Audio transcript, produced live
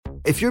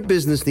If your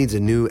business needs a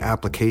new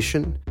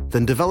application,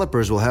 then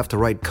developers will have to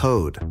write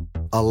code,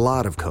 a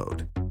lot of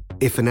code.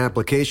 If an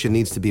application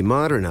needs to be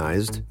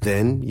modernized,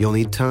 then you'll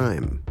need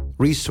time,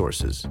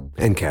 resources,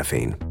 and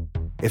caffeine.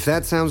 If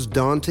that sounds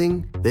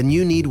daunting, then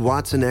you need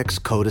Watson X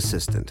Code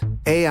Assistant,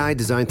 AI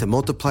designed to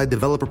multiply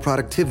developer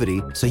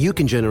productivity so you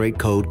can generate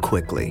code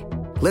quickly.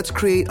 Let's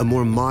create a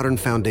more modern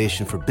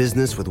foundation for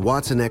business with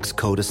Watson X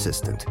Code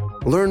Assistant.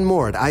 Learn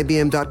more at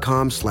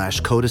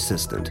ibm.com/code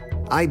assistant.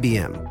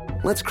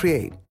 IBM. Let's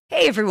create.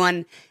 Hey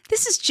everyone,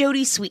 this is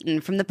Jodie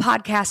Sweetin from the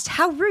podcast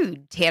How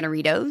Rude,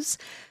 Tanneritos.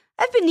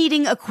 I've been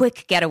needing a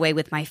quick getaway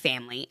with my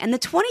family, and the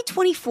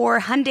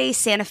 2024 Hyundai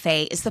Santa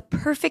Fe is the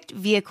perfect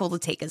vehicle to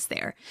take us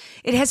there.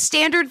 It has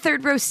standard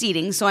third-row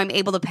seating, so I'm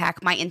able to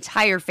pack my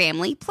entire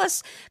family,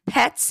 plus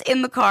pets,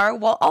 in the car,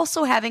 while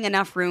also having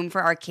enough room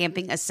for our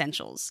camping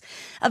essentials.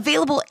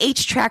 Available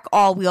H-Track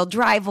all-wheel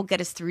drive will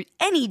get us through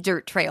any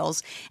dirt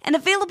trails, and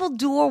available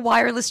dual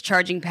wireless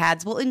charging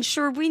pads will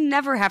ensure we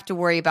never have to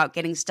worry about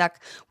getting stuck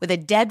with a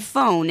dead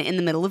phone in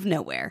the middle of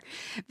nowhere.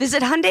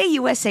 Visit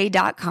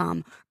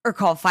HyundaiUSA.com or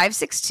call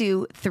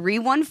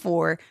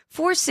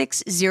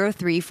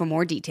 562-314-4603 for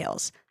more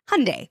details.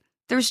 Hyundai,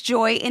 there's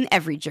joy in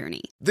every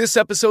journey. This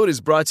episode is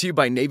brought to you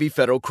by Navy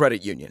Federal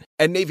Credit Union.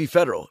 At Navy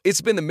Federal,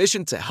 it's been the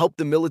mission to help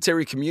the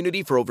military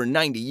community for over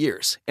 90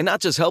 years. And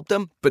not just help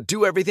them, but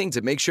do everything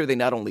to make sure they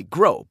not only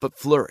grow, but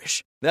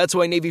flourish. That's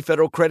why Navy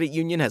Federal Credit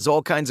Union has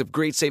all kinds of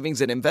great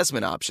savings and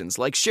investment options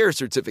like share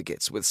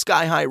certificates with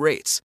sky-high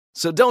rates.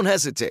 So don't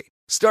hesitate.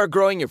 Start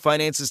growing your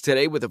finances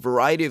today with a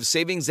variety of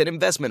savings and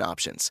investment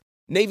options.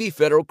 Navy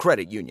Federal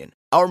Credit Union.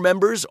 Our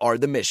members are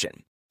the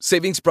mission.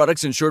 Savings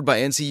products insured by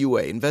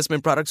NCUA.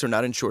 Investment products are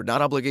not insured,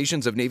 not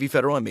obligations of Navy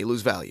Federal and may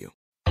lose value.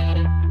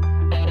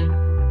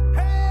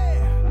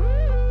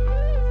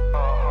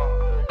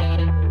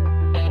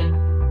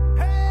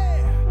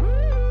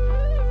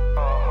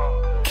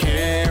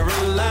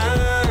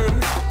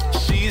 Caroline,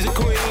 she's a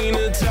queen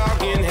of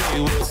talking.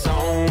 Hey, what's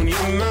on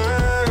your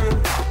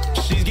mind?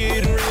 She's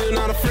getting real,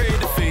 not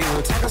afraid to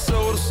feel. Talking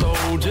soul to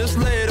soul, just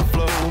let it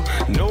flow.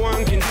 No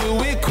one can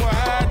do it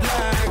quite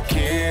like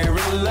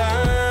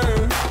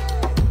Caroline.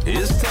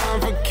 It's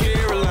time for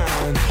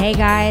Caroline. Hey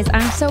guys,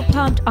 I'm so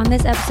pumped on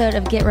this episode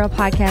of Get Real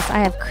Podcast. I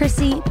have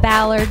Chrissy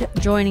Ballard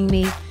joining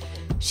me.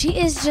 She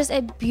is just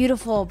a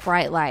beautiful,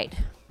 bright light.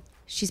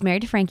 She's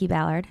married to Frankie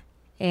Ballard,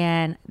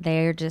 and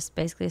they're just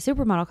basically a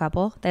supermodel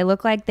couple. They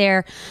look like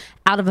they're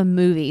out of a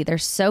movie. They're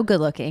so good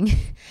looking.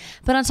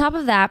 But on top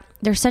of that,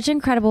 they're such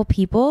incredible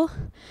people.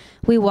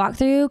 We walked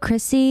through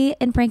Chrissy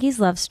and Frankie's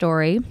love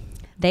story.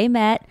 They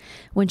met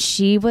when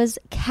she was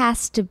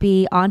cast to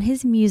be on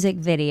his music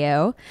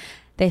video.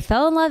 They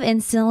fell in love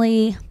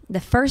instantly. The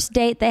first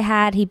date they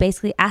had, he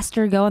basically asked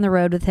her to go on the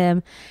road with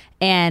him.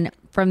 And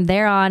from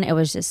there on, it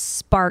was just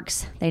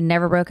sparks. They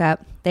never broke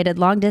up. They did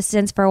long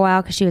distance for a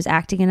while because she was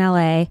acting in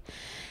LA.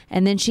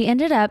 And then she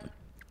ended up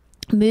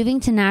moving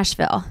to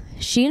Nashville.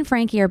 She and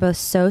Frankie are both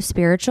so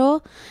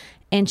spiritual,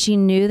 and she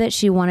knew that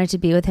she wanted to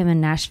be with him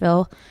in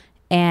Nashville.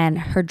 And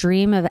her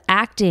dream of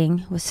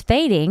acting was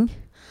fading,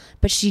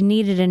 but she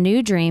needed a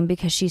new dream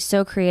because she's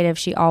so creative.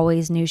 She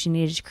always knew she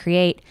needed to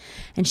create.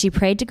 And she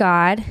prayed to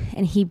God,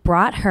 and he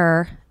brought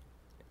her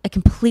a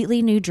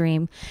completely new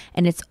dream,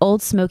 and it's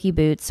Old Smoky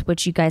Boots,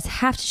 which you guys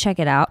have to check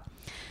it out.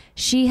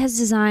 She has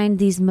designed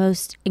these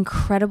most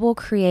incredible,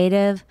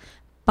 creative,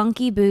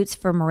 funky boots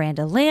for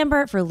Miranda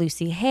Lambert, for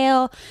Lucy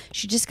Hale.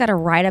 She just got a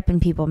write-up in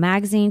People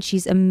magazine.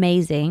 She's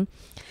amazing.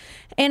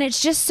 And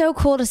it's just so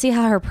cool to see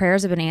how her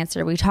prayers have been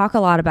answered. We talk a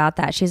lot about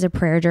that. She has a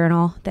prayer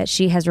journal that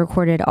she has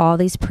recorded all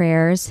these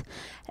prayers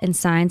and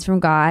signs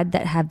from God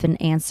that have been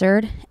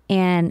answered.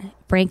 And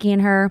Frankie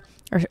and her,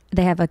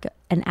 they have like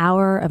an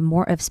hour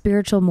of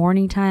spiritual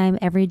morning time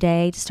every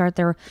day to start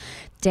their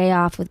day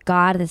off with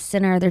God at the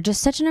center. They're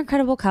just such an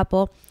incredible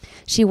couple.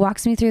 She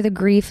walks me through the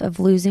grief of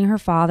losing her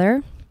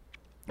father,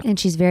 and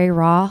she's very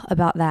raw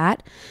about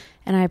that.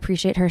 And I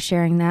appreciate her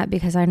sharing that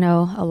because I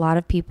know a lot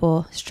of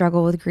people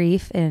struggle with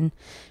grief, and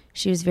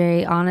she was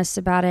very honest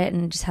about it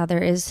and just how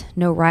there is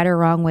no right or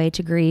wrong way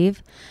to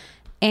grieve.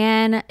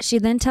 And she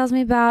then tells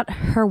me about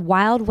her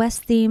Wild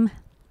West theme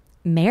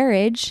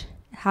marriage,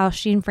 how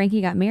she and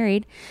Frankie got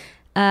married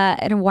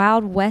in a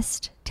Wild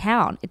West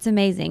town. It's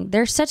amazing.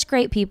 They're such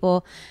great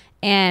people,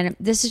 and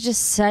this is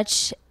just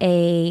such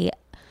a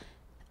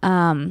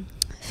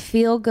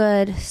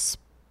feel-good,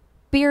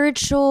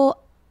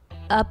 spiritual,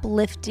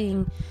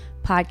 uplifting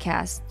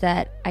podcast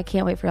that I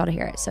can't wait for y'all to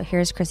hear it. So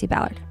here's Chrissy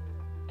Ballard.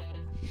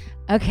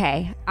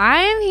 Okay,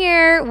 I am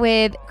here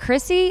with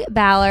Chrissy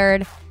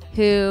Ballard,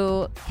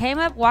 who came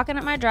up walking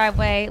up my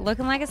driveway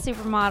looking like a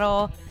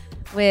supermodel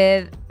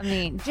with,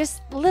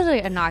 just literally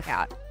a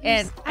knockout.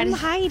 And I'm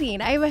hiding.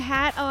 I have a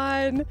hat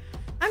on.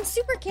 I'm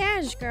super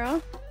cash,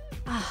 girl.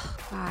 Oh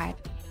God,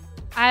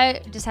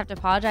 I just have to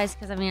apologize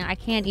because I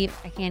can't even.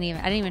 I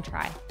didn't even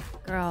try,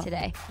 girl.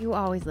 Today, you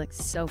always look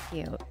so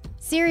cute.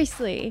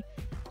 Seriously.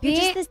 You're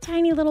just this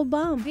tiny little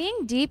bum.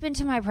 Being deep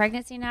into my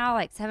pregnancy now,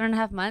 like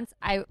 7.5 months,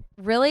 I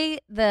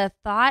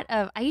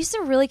used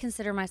to really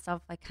consider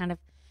myself like kind of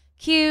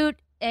cute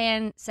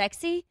and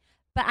sexy,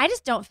 but I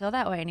just don't feel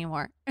that way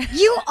anymore.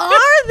 You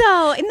are,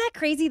 though. Isn't that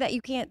crazy that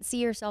you can't see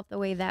yourself the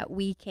way that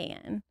we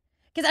can?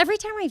 Because every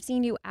time I've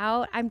seen you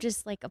out, I'm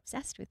just like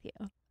obsessed with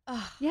you.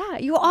 Ugh. Yeah,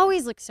 you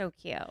always look so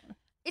cute.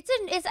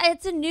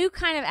 It's a new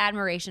kind of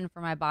admiration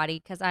for my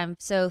body because I'm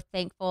so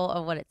thankful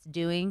of what it's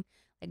doing,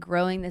 like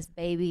growing this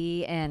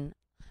baby and,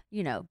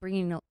 you know,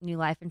 bringing new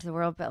life into the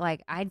world. But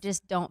like, I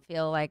just don't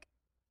feel like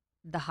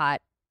the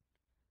hot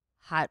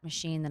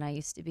machine that I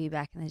used to be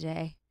back in the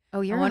day.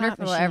 Oh, you're I wonder a hot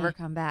if it'll machine. ever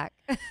come back.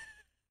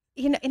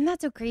 You know, and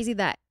that's so crazy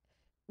that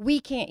we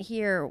can't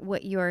hear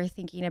what you're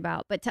thinking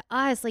about. But to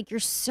us, like, you're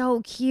so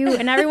cute.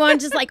 And everyone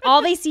just, like,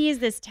 all they see is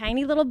this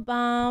tiny little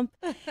bump.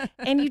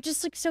 And you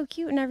just look so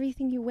cute in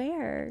everything you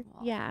wear.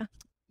 Aw. Yeah.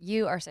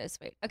 You are so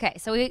sweet. Okay,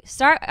 so I'm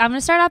going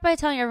to start off by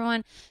telling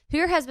everyone who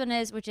your husband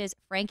is, which is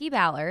Frankie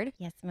Ballard.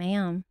 Yes,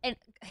 ma'am. And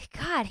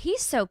God,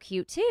 he's so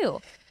cute too.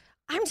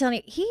 I'm telling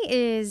you, he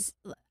is.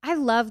 I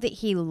love that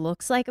he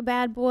looks like a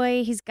bad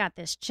boy. He's got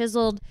this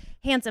chiseled,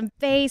 handsome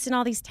face and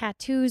all these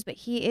tattoos, but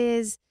he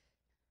is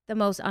the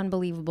most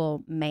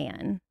unbelievable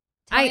man.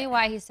 Tell me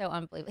why he's so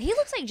unbelievable. He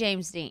looks like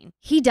James Dean.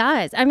 He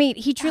does. I mean,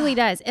 he truly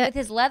does. With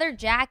his leather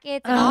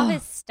jackets and all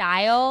his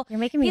style. You're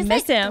making me he's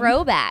miss like him.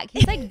 Throwback.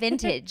 He's like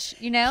vintage,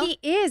 you know? He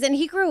is. And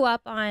he grew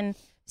up on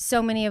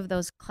so many of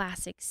those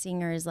classic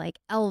singers like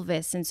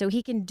Elvis. And so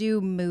he can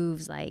do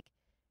moves like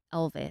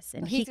Elvis.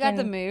 And He's got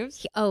the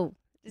moves.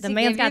 Does The he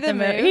man's give you got the the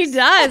move. moves? He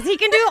does. He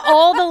can do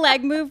all the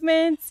leg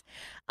movements.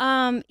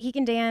 He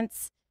can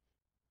dance.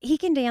 He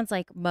can dance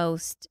like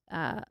most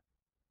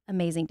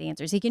amazing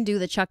dancers. He can do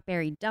the Chuck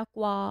Berry duck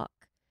walk.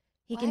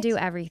 He can do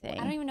What? everything.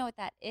 I don't even know what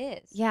that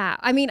is. Yeah.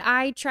 I mean,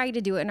 I tried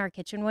to do it in our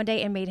kitchen one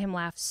day and made him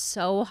laugh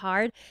so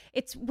hard.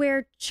 It's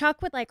where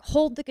Chuck would like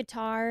hold the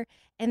guitar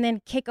and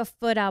then kick a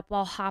foot up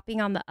while hopping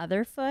on the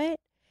other foot.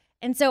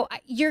 And so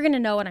you're going to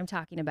know what I'm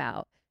talking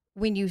about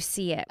when you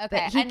see it.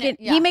 Okay, But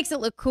he makes it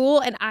look cool,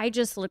 and I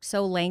just looked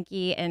so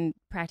lanky and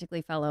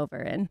practically fell over,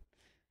 and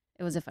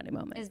it was a funny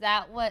moment. Is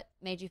that what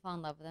made you fall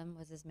in love with him?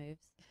 Was his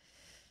moves?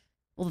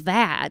 Well,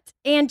 that.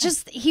 And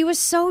just, he was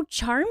so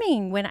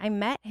charming when I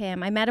met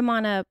him. I met him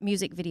on a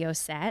music video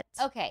set.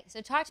 Okay,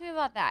 so talk to me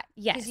about that.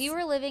 Yes. Because you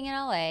were living in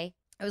LA.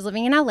 I was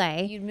living in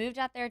LA. You'd moved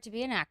out there to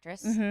be an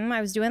actress. I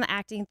was doing the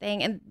acting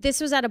thing. And this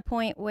was at a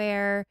point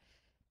where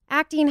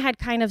acting had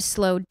kind of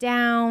slowed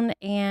down,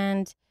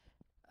 and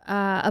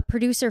a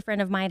producer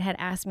friend of mine had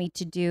asked me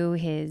to do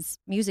his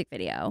music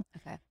video.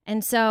 Okay.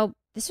 And so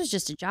this was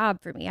just a job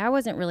for me. I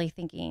wasn't really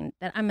thinking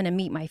that I'm going to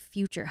meet my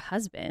future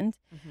husband.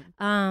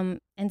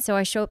 And so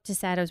I show up to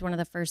set. I was one of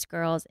the first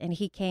girls, and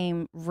he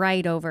came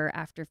right over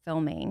after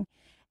filming.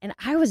 And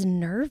I was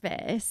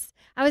nervous.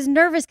 I was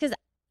nervous because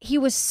he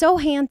was so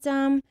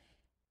handsome,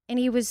 and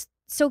he was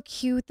so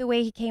cute the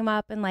way he came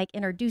up and like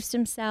introduced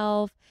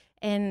himself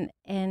and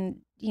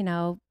you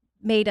know,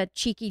 made a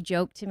cheeky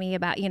joke to me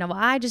about, you know, well,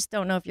 I just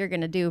don't know if you're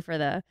going to do for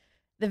the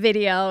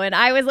video. And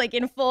I was like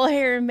in full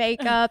hair and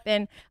makeup,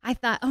 and I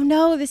thought, oh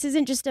no, this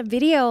isn't just a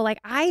video. Like,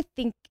 I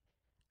think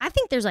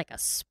there's like a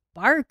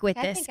spark with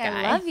this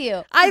guy. I love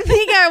you. I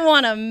think I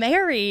want to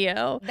marry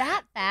you.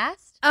 That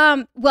fast?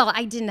 Well,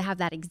 I didn't have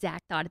that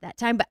exact thought at that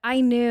time, but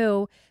I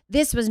knew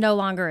this was no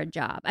longer a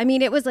job. I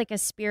mean, it was like a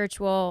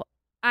spiritual,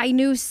 I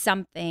knew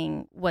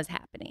something was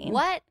happening.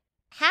 What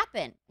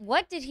happened?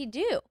 What did he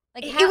do?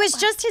 Like, It was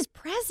just his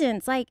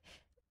presence. Like,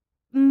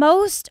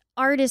 most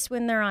artists,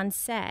 when they're on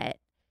set,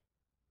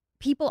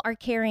 people are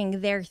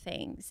carrying their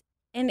things.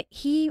 And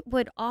he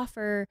would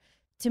offer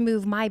to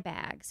move my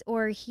bags,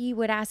 or he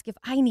would ask if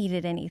I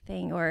needed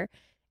anything, or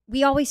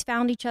we always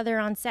found each other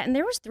on set. And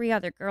there was 3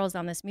 other girls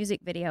on this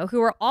music video who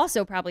were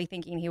also probably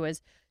thinking he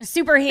was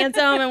super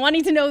handsome and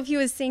wanting to know if he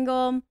was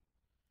single.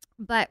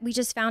 But we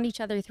just found each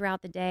other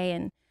throughout the day.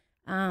 And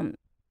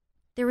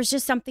there was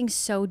just something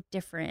so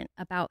different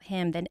about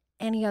him than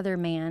any other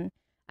man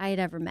I had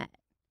ever met.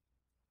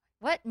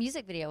 What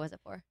music video was it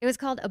for? It was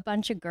called A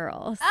Bunch of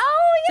Girls.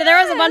 Oh, yeah. So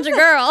there was a bunch of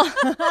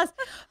girls,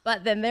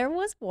 but then there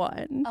was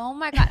one. Oh,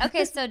 my God.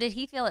 Okay, so did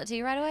he feel it to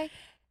you right away?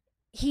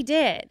 He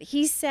did.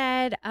 He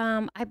said,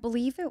 I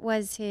believe it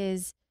was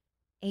his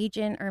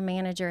agent or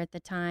manager at the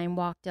time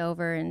walked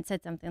over and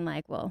said something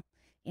like, well,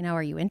 you know,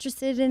 are you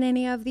interested in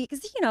any of these?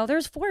 Because, you know,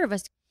 there's 4 of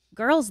us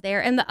girls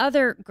there. And the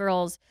other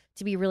girls,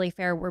 to be really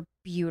fair, were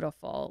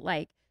beautiful,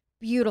 like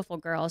beautiful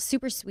girls,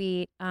 super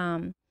sweet.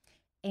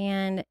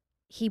 And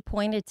he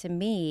pointed to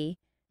me,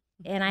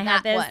 and I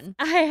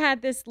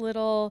had this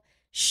little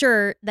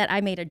shirt that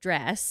I made a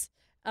dress.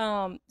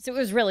 So it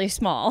was really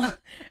small.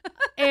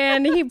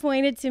 And he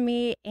pointed to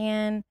me,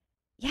 and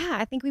yeah,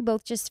 I think we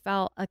both just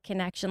felt a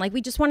connection. Like,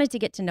 we just wanted to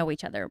get to know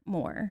each other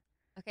more.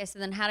 Okay, so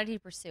then how did he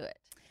pursue it?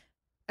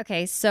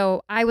 Okay,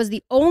 so I was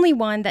the only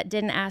one that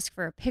didn't ask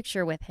for a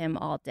picture with him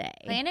all day.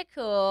 Playing it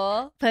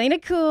cool. Playing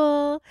it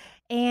cool.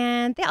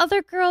 And the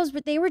other girls,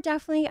 but they were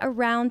definitely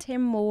around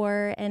him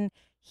more, and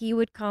he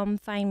would come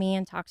find me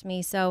and talk to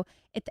me. So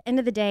at the end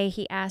of the day,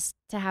 he asked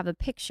to have a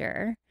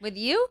picture. With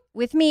you?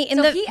 With me.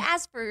 So he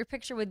asked for a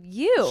picture with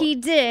you. He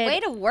did. Way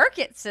to work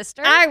it,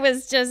 sister. I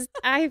was just,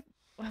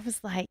 I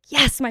was like,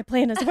 yes, my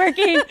plan is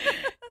working.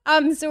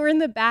 So we're in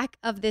the back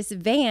of this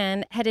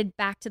van headed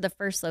back to the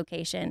first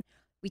location.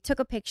 We took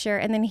a picture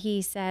and then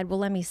he said, well,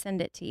 let me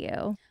send it to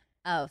you.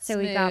 Oh, so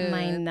we got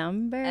my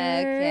number.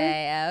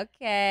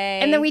 Okay.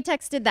 And then we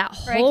texted that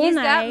whole Frankie's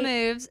night. got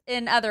moves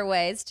in other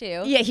ways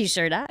too. Yeah, he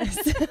sure does.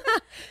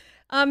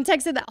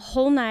 Texted that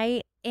whole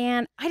night,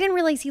 and I didn't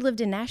realize he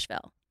lived in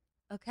Nashville.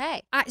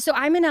 Okay. So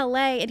I'm in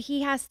LA, and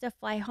he has to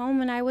fly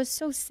home, and I was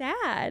so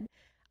sad.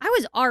 I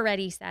was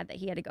already sad that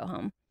he had to go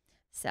home.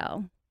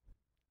 So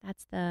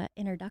that's the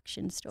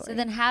introduction story. So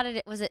then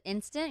was it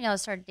instant? Y'all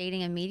started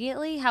dating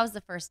immediately? How was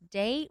the first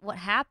date? What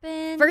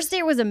happened? First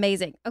date was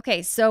amazing.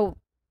 Okay, so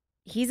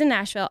he's in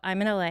Nashville.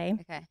 I'm in LA.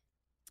 Okay.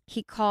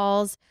 He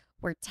calls.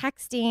 We're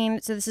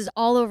texting. So this is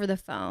all over the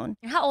phone.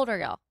 And how old are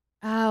y'all?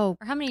 Oh,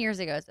 Or how many years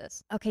ago is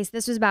this? okay. So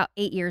this was about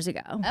 8 years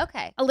ago.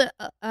 Okay.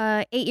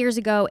 8 years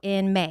ago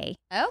in May.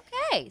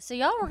 Okay. So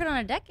y'all working on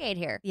a decade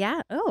here. Yeah.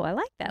 Oh, I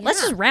like that. Yeah.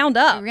 Let's just round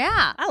up.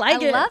 Yeah. I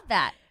like it. I love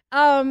that.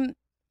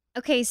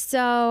 Okay,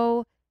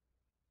 so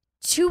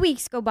 2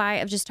 weeks go by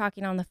of just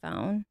talking on the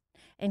phone,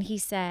 and he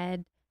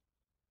said,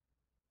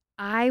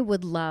 I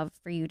would love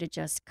for you to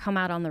just come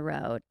out on the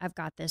road. I've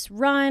got this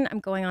run. I'm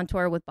going on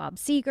tour with Bob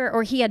Seger,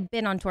 or he had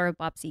been on tour with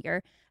Bob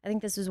Seger. I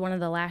think this was one of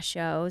the last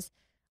shows.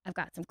 I've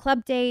got some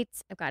club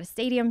dates. I've got a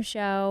stadium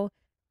show.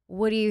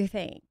 What do you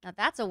think? Now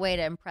that's a way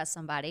to impress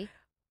somebody.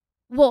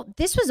 Well,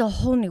 this was a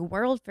whole new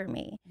world for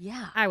me.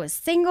 Yeah. I was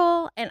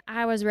single, and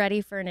I was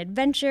ready for an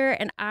adventure,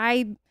 and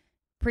I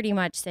pretty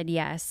much said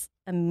yes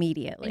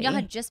immediately. And y'all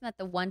had just met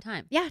the one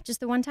time. Yeah, just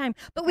the one time.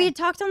 But we had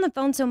talked on the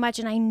phone so much,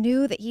 and I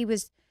knew that he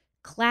was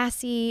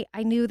classy.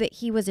 I knew that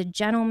he was a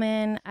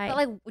gentleman. But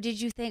like,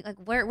 did you think like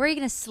where are you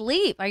gonna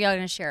sleep? Are y'all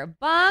gonna share a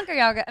bunk? Are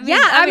y'all gonna?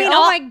 I mean,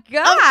 oh my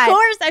god! Of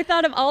course, I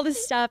thought of all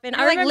this stuff, and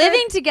You're I like remember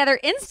living together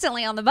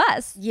instantly on the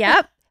bus.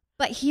 Yep.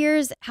 But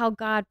here's how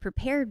God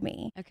prepared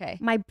me. Okay.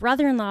 My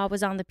brother-in-law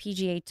was on the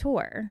PGA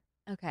Tour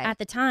Okay. at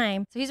the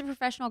time. So he's a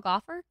professional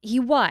golfer. He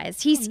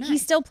was. He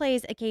nice. still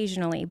plays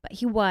occasionally, but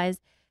he was.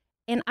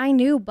 And I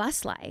knew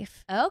bus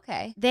life.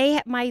 Okay.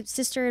 My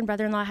sister and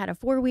brother-in-law had a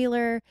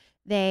 4-wheeler.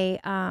 They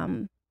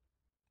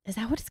is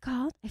that what it's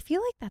called? I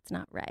feel like that's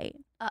not right.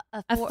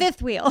 A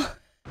fifth wheel.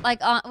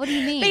 Like, what do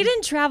you mean? They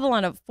didn't travel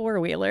on a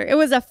 4-wheeler. It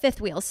was a fifth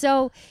wheel.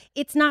 So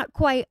it's not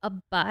quite a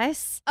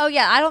bus. Oh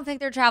yeah, I don't think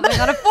they're traveling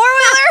on a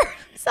 4-wheeler.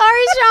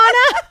 Sorry,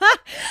 Shauna.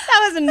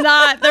 That was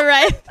not the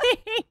right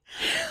thing.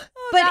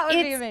 But that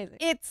would be amazing.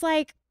 It's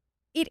like,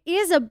 it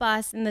is a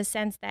bus in the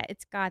sense that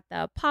it's got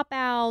the pop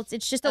outs.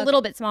 It's just a Okay.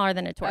 little bit smaller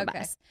than a tour Okay.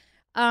 bus.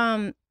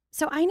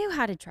 So I knew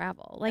how to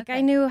travel. Like Okay.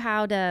 I knew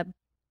how to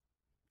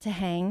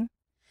hang.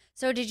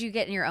 So did you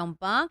get in your own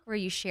bunk? Were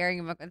you sharing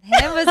a bunk with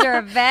him? Was there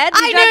a bed?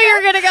 I knew you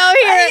were gonna go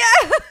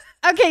here.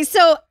 Okay,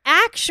 so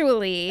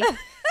actually,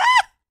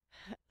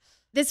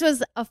 this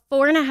was a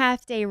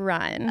 4.5 day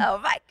run. Oh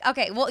my.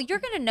 Okay. Well, you're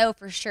gonna know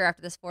for sure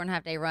after this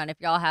 4.5 day run if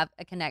y'all have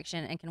a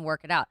connection and can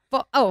work it out.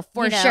 For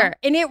You know? sure.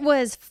 And it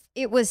was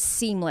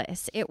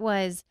seamless. It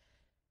was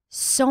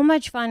so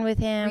much fun with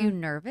Were him. you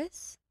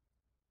nervous?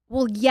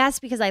 Well, yes,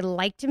 because I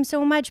liked him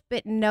so much,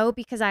 but no,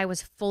 because I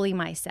was fully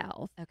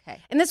myself. Okay.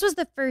 And this was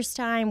the first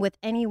time with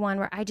anyone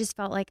where I just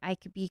felt like I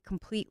could be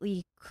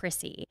completely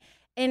Chrissy.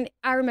 And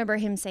I remember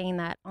him saying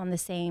that on the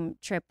same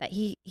trip, that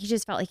he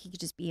just felt like he could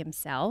just be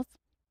himself.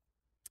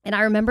 And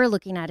I remember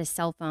looking at his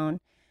cell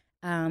phone.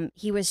 I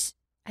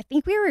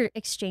think we were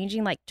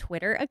exchanging like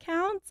Twitter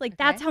accounts. Like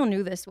that's how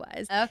new this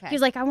was. Okay. He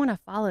was like, I want to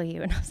follow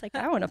you. And I was like,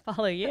 I want to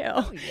follow you.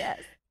 Oh yes.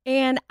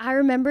 And I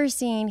remember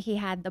seeing he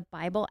had the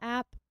Bible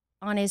app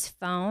on his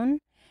phone.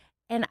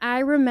 And I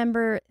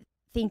remember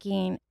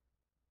thinking,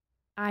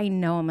 I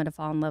know I'm going to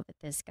fall in love with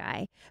this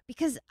guy,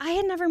 because I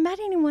had never met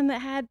anyone that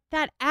had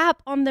that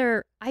app on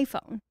their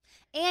iPhone.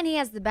 And he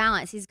has the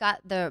balance. He's got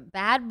the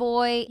bad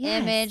boy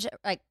Yes. image,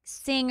 like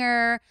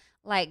singer,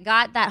 like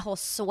got that whole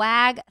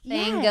swag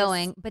thing Yes.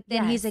 going. But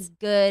then he's a Yes.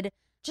 good,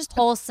 just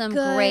wholesome,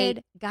 great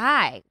good-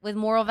 guy with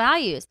moral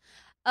values.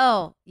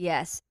 Oh,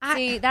 yes. I-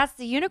 See, that's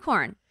the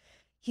unicorn.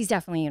 He's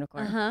definitely a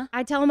unicorn. Uh-huh.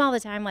 I tell him all the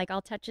time, like,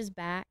 I'll touch his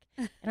back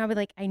and I'll be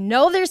like, I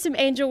know there's some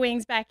angel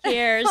wings back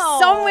here Aw.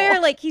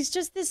 somewhere. Like, he's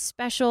just this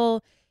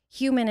special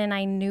human. And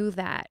I knew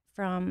that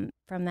from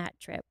that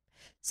trip.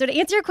 So to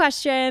answer your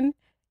question,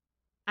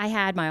 I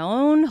had my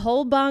own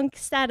whole bunk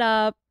set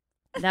up,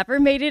 never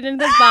made it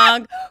into the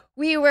bunk.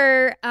 We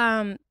were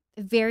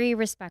very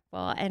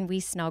respectful and we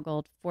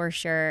snuggled for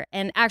sure.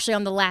 And actually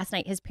on the last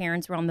night, his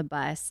parents were on the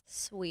bus.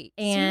 Sweet.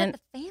 And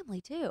so you met the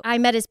family too. I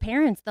met his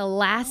parents the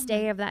last Oh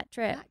day my of that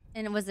trip. God.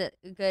 And was it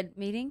a good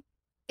meeting?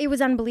 It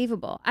was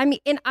unbelievable. I mean,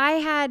 and I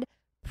had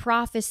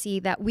prophecy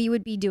that we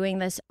would be doing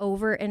this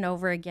over and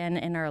over again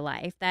in our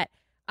life, that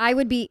I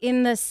would be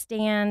in the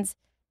stands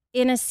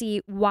in a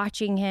seat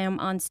watching him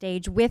on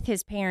stage with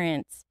his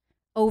parents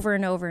over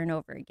and over and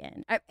over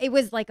again. It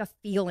was like a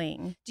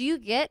feeling. Do you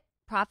get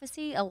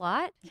prophecy a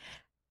lot?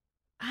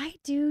 I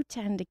do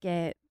tend to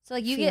get So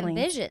like you feelings.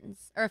 get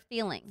visions or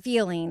feelings.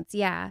 Feelings,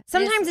 yeah.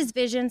 Sometimes it's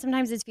vision,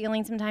 sometimes it's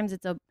feeling, sometimes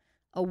it's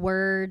a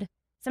word.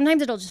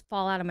 Sometimes it'll just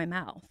fall out of my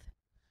mouth.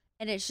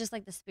 And it's just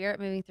like the spirit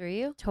moving through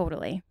you?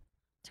 Totally.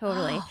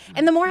 Oh,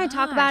 And the more my I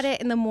talk about gosh.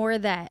 it and the more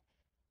that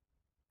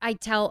I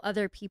tell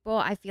other people,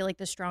 I feel like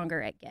the stronger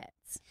it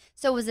gets.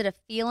 So was it a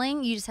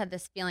feeling? You just had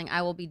this feeling,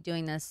 I will be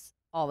doing this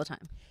all the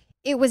time.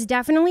 It was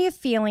definitely a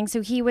feeling.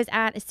 So he was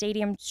at a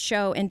stadium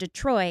show in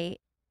Detroit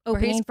Where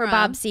he's opening for from.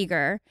 Bob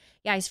Seger.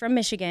 Yeah, he's from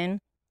Michigan.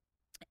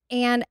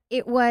 And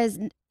it was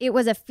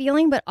a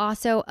feeling, but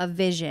also a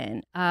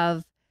vision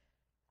of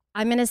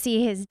I'm going to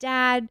see his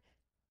dad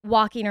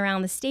walking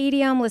around the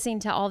stadium, listening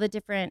to all the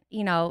different,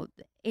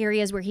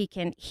 areas where he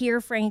can hear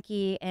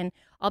Frankie, and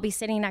I'll be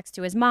sitting next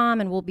to his mom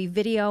and we'll be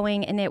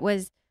videoing. And it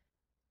was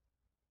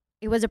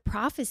a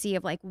prophecy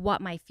of like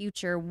what my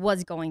future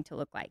was going to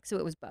look like. So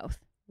it was both.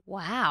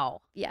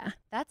 Wow. Yeah.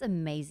 That's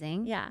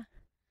amazing. Yeah.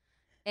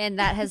 And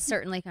that has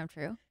certainly come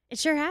true. It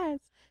sure has.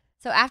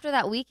 So after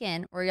that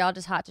weekend, were y'all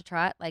just hot to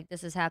trot? Like,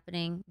 this is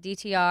happening.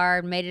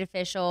 DTR made it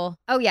official.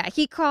 Oh yeah,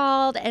 he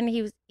called and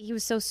he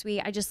was so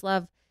sweet.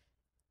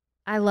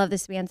 I love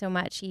this man so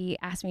much. He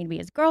asked me to be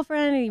his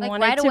girlfriend and he Like,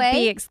 wanted right to away?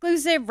 be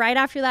exclusive right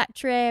after that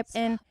trip.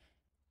 And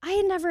I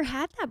had never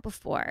had that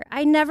before.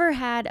 I never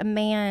had a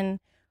man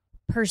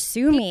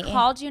pursue me. He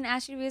called you and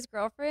asked you to be his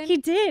girlfriend? He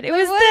did. It Like,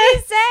 was what did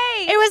he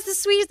say? It was the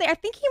sweetest thing. I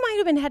think he might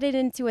have been headed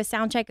into a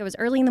sound check. It was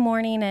early in the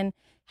morning and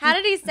How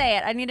did he say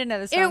it? I need to know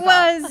this. it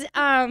was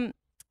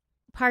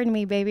pardon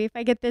me, baby, if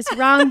I get this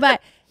wrong,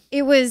 but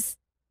it was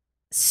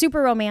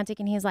super romantic.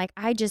 And he's like,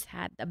 I just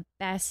had the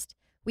best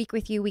week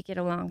with you. We get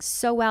along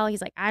so well.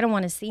 He's like, I don't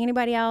want to see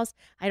anybody else.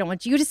 I don't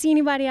want you to see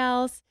anybody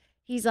else.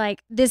 He's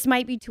like, this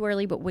might be too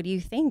early, but what do you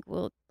think?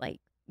 Well, like,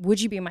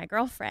 would you be my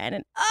girlfriend?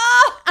 And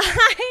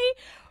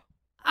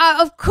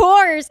of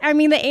course. I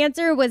mean, the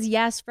answer was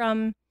yes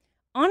from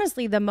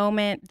honestly the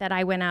moment that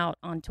I went out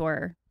on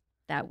tour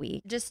that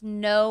week. Just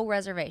no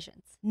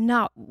reservations.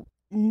 No,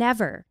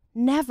 never.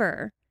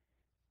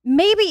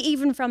 Maybe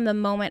even from the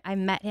moment I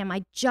met him,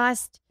 I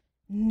just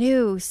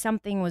knew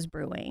something was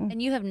brewing.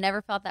 And you have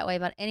never felt that way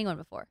about anyone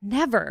before.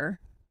 Never.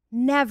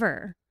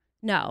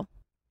 No,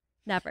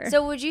 never.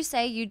 So would you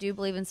say you do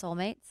believe in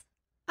soulmates?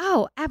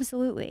 Oh,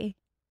 absolutely.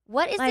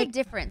 What is the Like-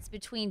 difference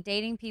between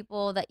dating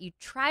people that you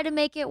try to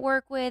make it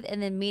work with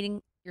and then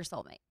meeting your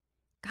soulmate?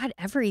 God,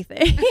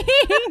 everything.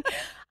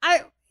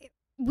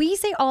 We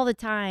say all the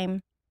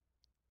time,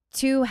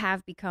 two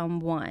have become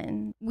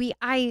one. We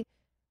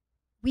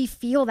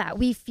feel that.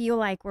 We feel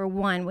like we're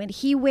one. When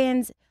he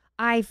wins,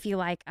 I feel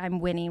like I'm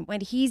winning.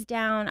 When he's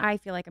down, I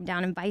feel like I'm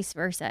down, and vice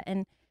versa.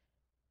 And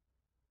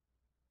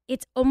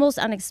it's almost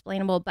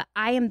unexplainable, but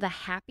I am the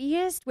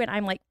happiest when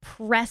I'm like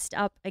pressed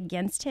up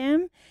against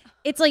him.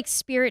 It's like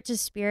spirit to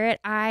spirit.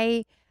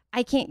 I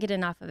can't get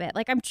enough of it.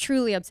 Like, I'm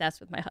truly obsessed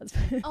with my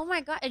husband. Oh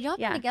my God. And y'all have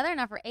Yeah. been together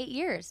now for 8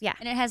 years. Yeah.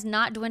 And it has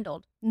not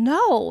dwindled.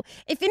 No.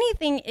 If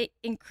anything, it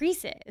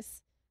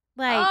increases.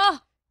 Like, Oh,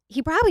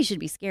 he probably should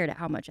be scared at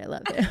how much I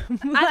love him.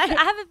 I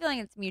have a feeling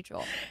it's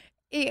mutual.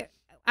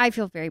 I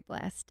feel very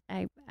blessed.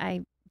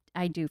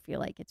 I do feel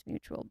like it's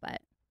mutual,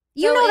 but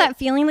So that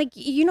feeling, like,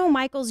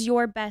 Michael's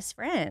your best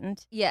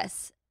friend.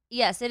 Yes.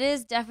 Yes, it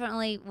is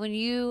definitely when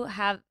you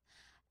have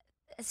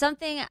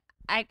something.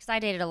 I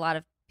dated a lot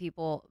of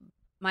people.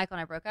 Michael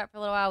and I broke up for a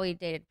little while. We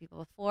dated people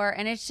before.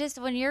 And it's just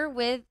when you're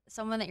with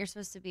someone that you're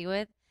supposed to be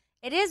with,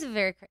 it's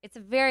a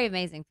very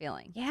amazing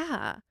feeling.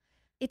 Yeah.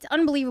 It's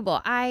unbelievable.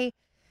 I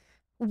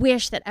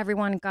wish that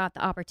everyone got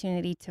the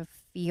opportunity to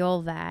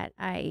feel that.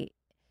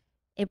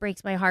 It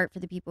breaks my heart for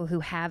the people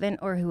who haven't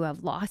or who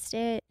have lost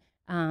it.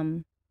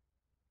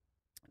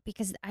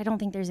 Because I don't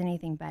think there's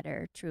anything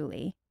better,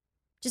 truly.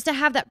 Just to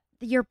have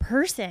your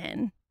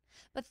person.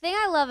 But the thing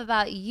I love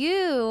about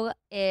you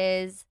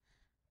is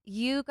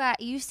you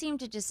seem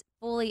to just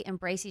fully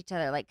embrace each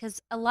other. Like,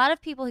 because a lot of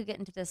people who get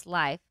into this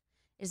life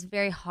is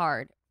very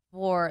hard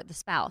for the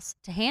spouse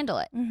to handle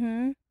it.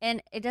 Mm-hmm.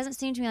 And it doesn't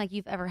seem to me like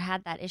you've ever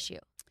had that issue.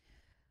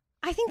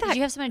 I think Did that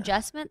you have some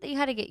adjustment that you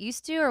had to get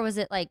used to, or was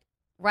it like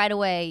right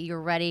away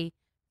you're ready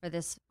for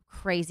this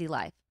crazy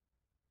life?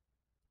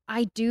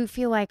 I do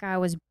feel like I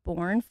was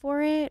born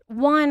for it.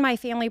 One, my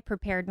family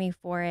prepared me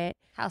for it.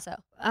 How so?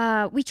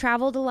 We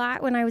traveled a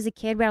lot when I was a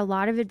kid. We had a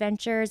lot of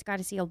adventures, got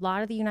to see a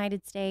lot of the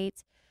United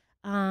States.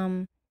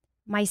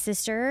 My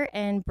sister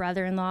and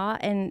brother-in-law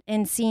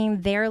and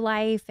seeing their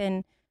life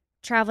and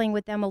traveling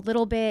with them a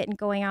little bit and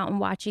going out and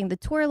watching the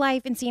tour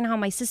life and seeing how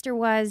my sister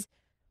was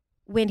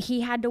when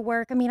he had to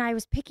work. I mean, I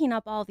was picking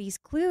up all these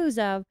clues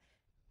of,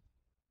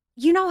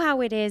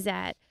 how it is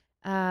at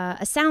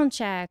a sound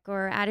check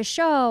or at a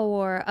show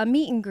or a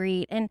meet and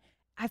greet. And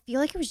I feel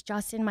like it was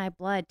just in my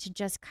blood to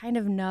just kind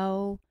of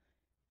know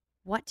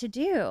what to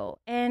do.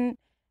 And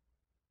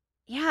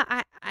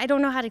yeah, I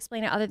don't know how to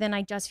explain it other than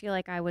I just feel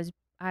like I was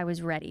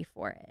ready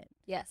for it.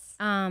 Yes.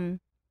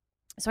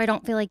 So I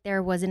don't feel like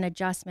there was an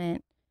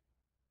adjustment,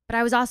 but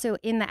I was also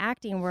in the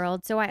acting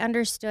world, so I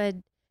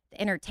understood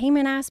the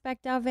entertainment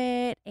aspect of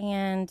it,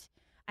 and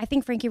I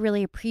think Frankie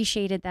really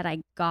appreciated that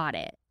I got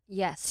it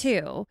Yes.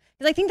 too,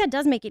 because I think that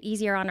does make it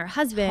easier on our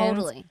husbands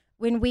Totally.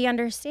 when we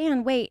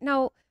understand. Wait,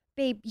 no,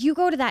 babe, you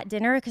go to that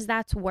dinner because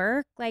that's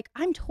work. Like,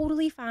 I'm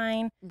totally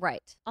fine.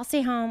 Right. I'll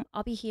stay home.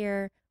 I'll be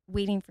here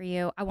waiting for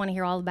you. I want to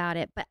hear all about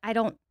it, but I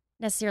don't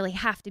necessarily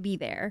have to be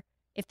there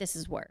if this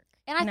is work.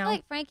 And I feel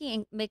like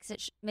Frankie makes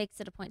it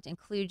a point to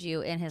include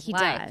you in his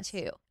life does.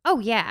 too. Oh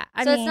yeah.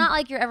 I mean, it's not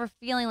like you're ever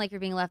feeling like you're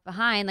being left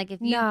behind. Like if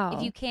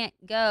you can't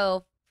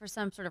go for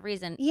some sort of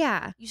reason,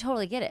 yeah, you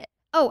totally get it.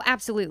 Oh,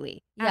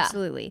 absolutely. Yeah.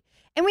 Absolutely.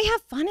 And we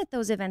have fun at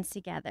those events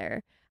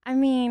together. I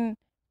mean,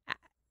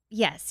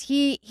 yes,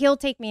 he'll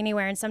take me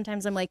anywhere. And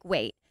sometimes I'm like,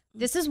 wait,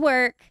 this is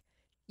work.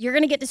 You're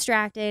going to get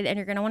distracted and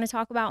you're going to want to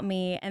talk about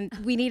me. And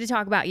we need to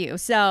talk about you.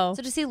 So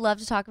does he love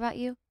to talk about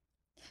you?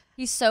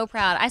 He's so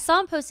proud. I saw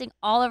him posting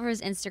all over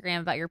his Instagram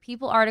about your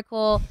People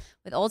article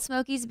with Old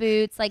Smoky's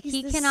boots. Like,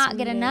 he cannot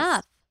get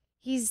enough.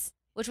 He's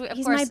of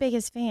course, my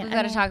biggest fan. We've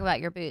got to talk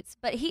about your boots.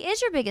 But he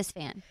is your biggest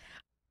fan.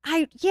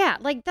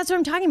 Like, that's what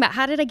I'm talking about.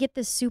 How did I get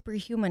this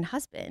superhuman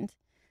husband?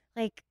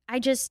 Like,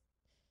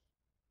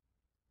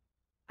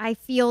 I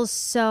feel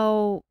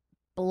so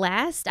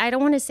blessed. I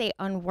don't want to say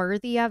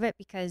unworthy of it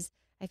because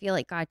I feel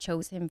like God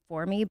chose him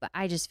for me, but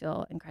I just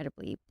feel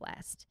incredibly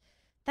blessed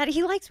that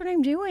he likes what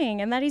I'm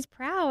doing and that he's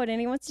proud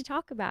and he wants to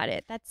talk about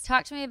it.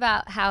 Talk to me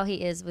about how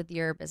he is with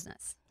your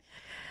business.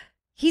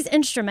 He's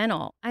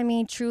instrumental. I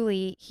mean,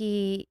 truly,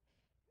 he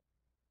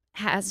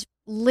has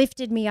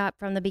lifted me up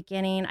from the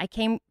beginning. I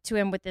came to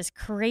him with this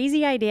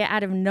crazy idea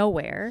out of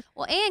nowhere.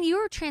 Well, and you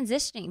were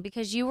transitioning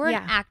because you were an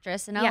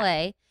actress in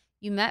LA.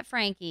 You met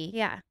Frankie.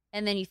 Yeah.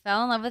 And then you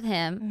fell in love with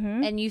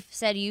him. And you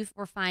said you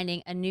were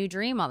finding a new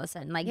dream all of a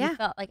sudden. Like you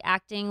felt like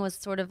acting was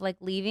sort of like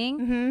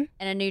leaving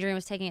and a new dream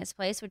was taking its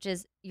place, which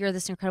is you're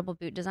this incredible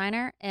boot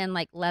designer and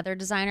like leather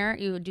designer.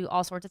 You would do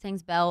all sorts of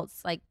things,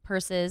 belts, like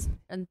purses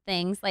and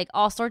things, like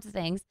all sorts of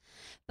things.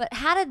 But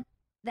how did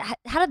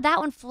that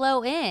one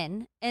flow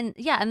in? And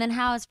and then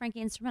how is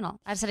Frankie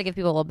instrumental? I just had to give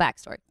people a little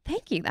backstory.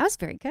 Thank you. That was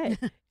very good.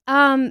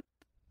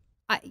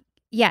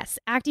 Yes,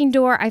 acting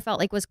door I felt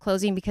like was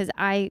closing because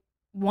I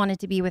wanted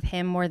to be with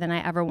him more than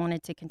I ever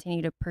wanted to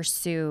continue to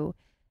pursue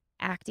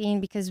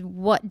acting, because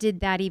what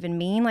did that even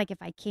mean? Like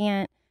if I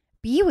can't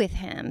be with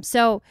him.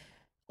 So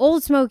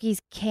Old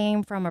Smoky's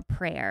came from a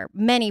prayer,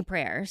 many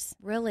prayers.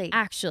 Really?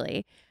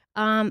 Actually.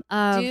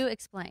 Do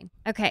explain.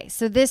 Okay,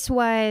 so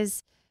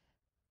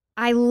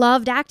I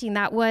loved acting.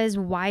 That was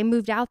why I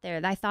moved out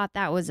there. I thought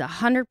that was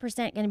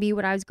 100% going to be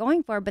what I was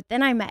going for. But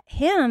then I met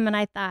him and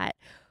I thought,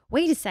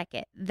 wait a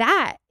second,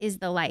 that is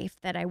the life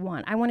that I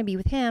want. I want to be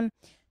with him.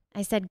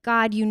 I said,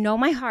 God, you know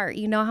my heart.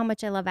 You know how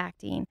much I love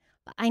acting,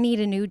 but I need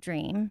a new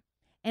dream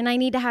and I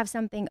need to have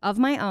something of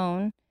my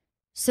own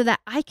so that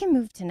I can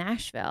move to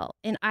Nashville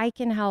and I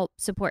can help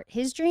support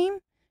his dream,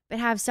 but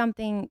have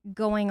something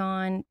going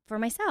on for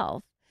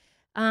myself.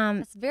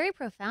 It's very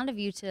profound of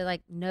you to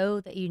like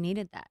know that you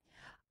needed that.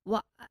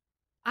 Well,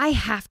 I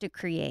have to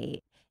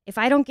create. If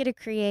I don't get to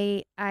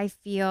create, I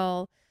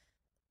feel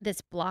this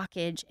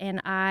blockage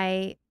and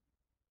I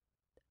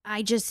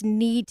just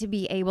need to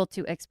be able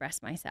to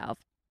express myself.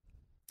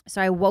 So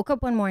I woke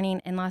up one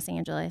morning in Los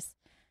Angeles,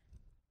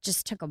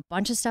 just took a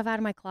bunch of stuff out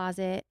of my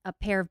closet, a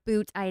pair of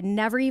boots I had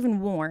never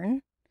even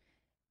worn,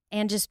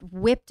 and just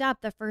whipped up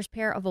the first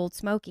pair of Old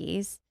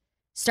Smokies,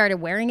 started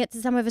wearing it to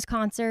some of his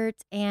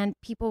concerts, and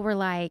people were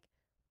like,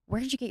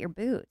 where did you get your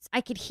boots? I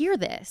could hear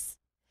this.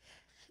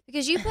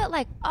 Because you put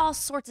like all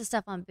sorts of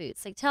stuff on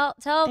boots. Like tell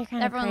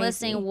everyone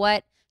listening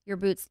what your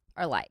boots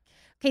are like.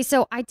 Okay,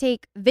 so I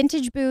take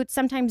vintage boots,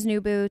 sometimes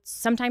new boots,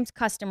 sometimes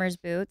customers'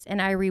 boots, and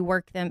I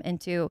rework them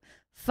into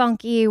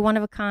funky,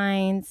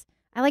 one-of-a-kinds.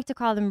 I like to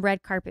call them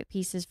red carpet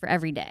pieces for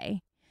every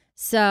day.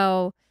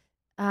 So,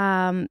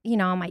 I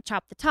might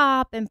chop the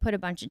top and put a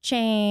bunch of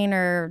chain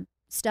or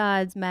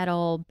studs,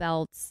 metal,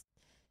 belts.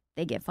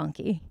 They get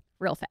funky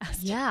real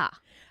fast. Yeah.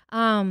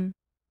 And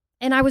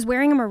I was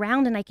wearing them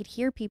around and I could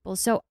hear people.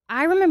 So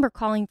I remember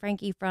calling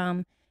Frankie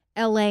from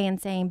LA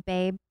and saying,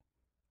 babe,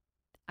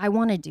 I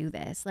want to do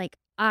this. Like,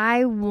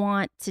 I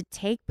want to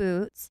take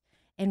boots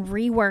and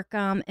rework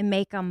them and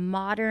make them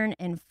modern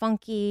and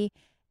funky.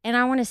 And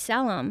I want to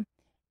sell them.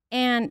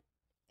 And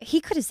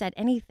he could have said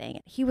anything.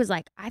 He was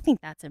like, I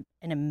think that's an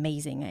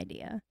amazing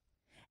idea.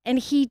 And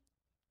he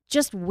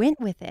just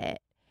went with it.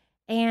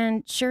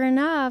 And sure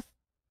enough,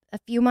 a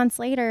few months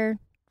later,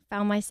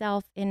 found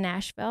myself in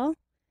Nashville.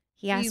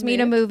 He asked me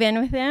to move in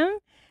with him.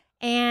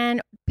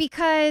 And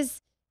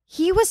because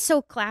he was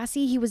so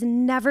classy, he was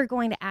never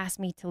going to ask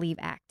me to leave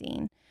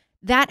acting.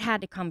 That had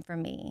to come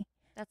from me.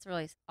 That's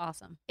really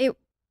awesome.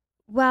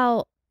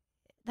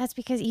 That's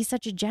because he's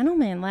such a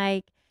gentleman.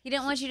 Like, he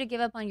didn't want you to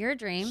give up on your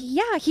dream.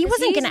 Yeah, he's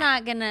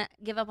not gonna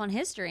give up on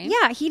his dream.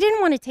 Yeah, he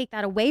didn't want to take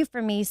that away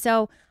from me.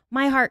 So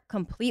my heart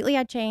completely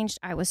had changed.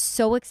 I was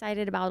so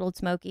excited about Old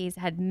Smokies.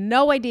 Had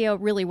no idea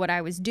really what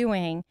I was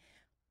doing,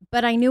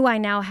 but I knew I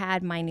now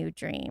had my new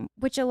dream,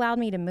 which allowed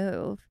me to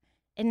move.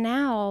 And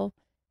now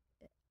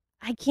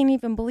I can't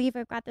even believe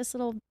I've got this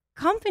little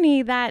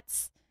company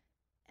that's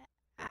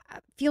I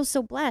feel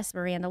so blessed.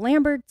 Miranda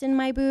Lambert's in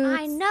my boots.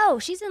 I know.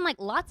 She's in like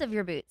lots of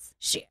your boots.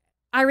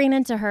 I ran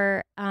into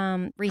her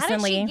recently. How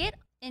did she get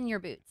in your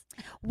boots?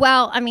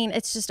 Well, I mean,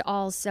 it's just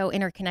all so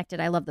interconnected.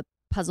 I love the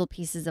puzzle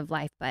pieces of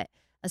life, but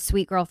a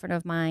sweet girlfriend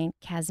of mine,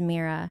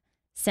 Casimira,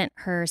 sent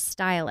her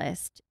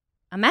stylist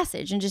a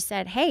message and just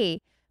said, hey,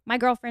 my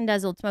girlfriend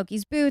does Old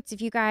Smoky's boots.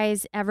 If you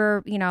guys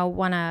ever,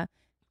 want to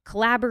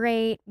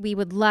collaborate, we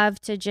would love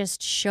to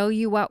just show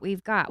you what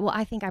we've got. Well,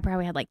 I think I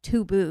probably had like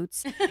 2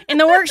 boots in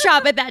the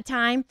workshop at that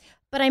time,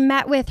 but I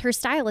met with her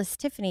stylist,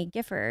 Tiffany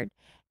Gifford,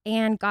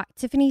 and got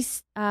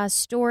Tiffany's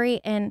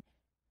story. And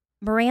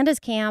Miranda's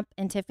camp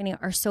and Tiffany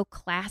are so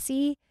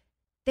classy.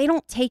 They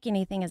don't take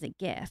anything as a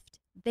gift.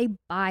 They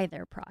buy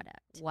their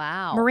product.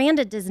 Wow.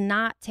 Miranda does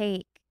not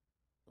take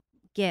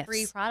gifts.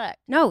 Free product.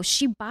 No,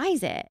 she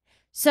buys it.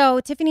 So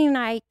Tiffany and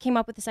I came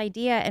up with this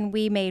idea, and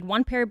we made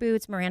 1 pair of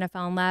boots. Miranda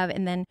fell in love,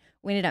 and then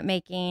we ended up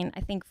making,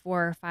 I think,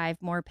 4 or 5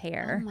 more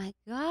pair. Oh my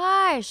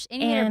gosh.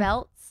 And your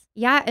belts?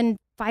 Yeah, and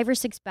 5 or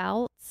 6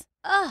 belts.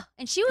 Oh,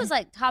 and she was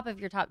like top of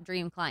your top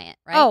dream client,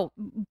 right? Oh,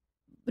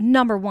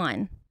 number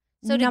 1.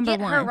 So to number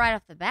get 1 her right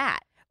off the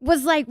bat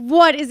was like,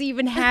 what is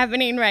even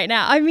happening right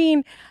now? I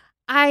mean,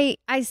 I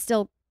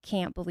still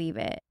can't believe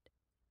it.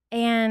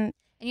 And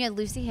you had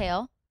Lucy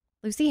Hale.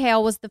 Lucy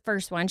Hale was the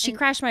first one. She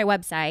crashed my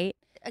website.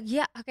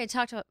 Yeah. Okay.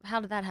 Talk to how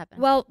did that happen?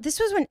 Well, this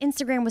was when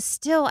Instagram was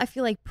still, I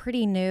feel like,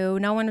 pretty new.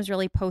 No one was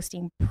really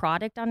posting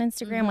product on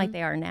Instagram like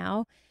they are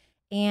now.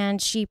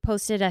 And she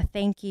posted a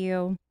thank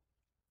you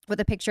with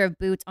a picture of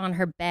boots on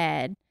her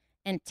bed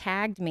and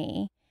tagged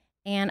me.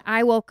 And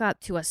I woke up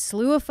to a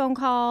slew of phone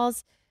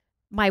calls.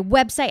 My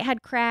website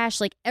had crashed.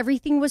 Like,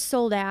 everything was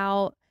sold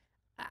out.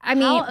 I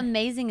mean, how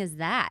amazing is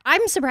that?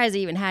 I'm surprised I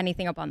even had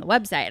anything up on the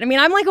website. I mean,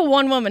 I'm like a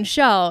one-woman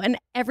show, and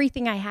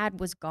everything I had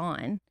was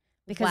gone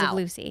because of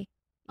Lucy.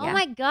 Yeah. Oh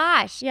my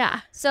gosh.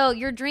 Yeah. So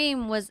your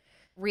dream was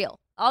real.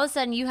 All of a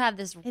sudden you have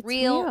this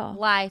real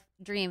life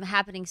dream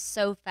happening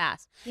so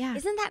fast. Yeah.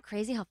 Isn't that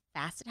crazy how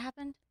fast it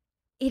happened?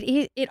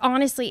 It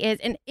honestly is.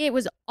 And it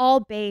was all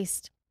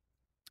based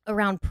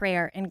around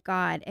prayer and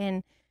God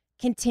and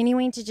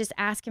continuing to just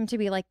ask him to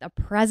be like the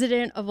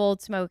president of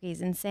Old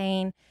Smoky's and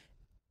saying,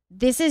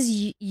 this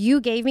is,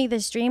 you gave me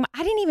this dream.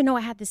 I didn't even know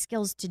I had the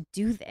skills to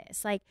do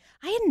this. Like,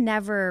 I had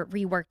never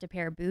reworked a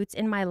pair of boots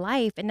in my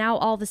life. And now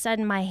all of a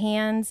sudden my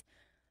hands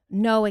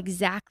know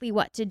exactly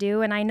what to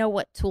do and I know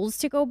what tools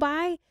to go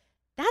buy.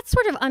 That's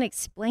sort of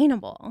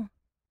unexplainable.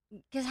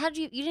 Because how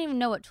you didn't even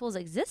know what tools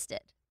existed.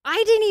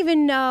 I didn't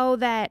even know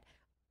that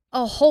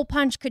a hole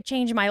punch could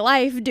change my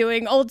life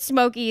doing Old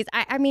Smoky's.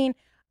 I mean,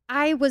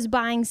 I was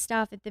buying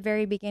stuff at the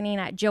very beginning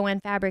at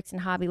Joann Fabrics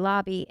and Hobby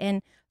Lobby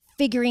and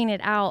figuring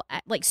it out,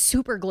 at like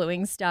super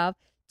gluing stuff.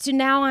 So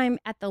now I'm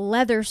at the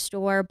leather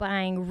store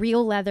buying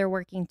real leather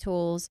working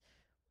tools,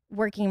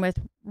 working with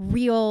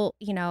real,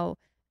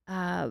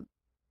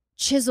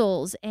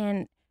 chisels,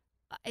 and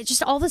it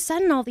just all of a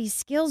sudden all these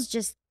skills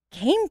just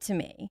came to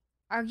me.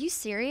 Are you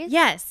serious?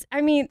 Yes. I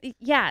mean,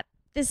 yeah,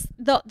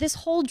 this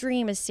whole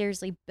dream is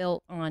seriously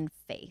built on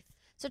faith.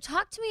 So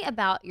talk to me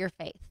about your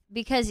faith,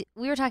 because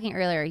we were talking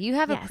earlier, you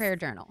have a prayer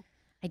journal.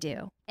 I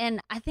do.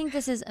 And I think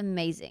this is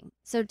amazing.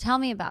 So tell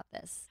me about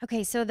this.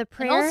 Okay, so the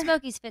prayer... And Old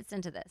Smoky's fits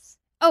into this.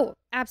 Oh,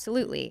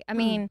 absolutely. I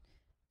mean,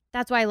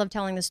 that's why I love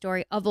telling the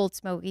story of Old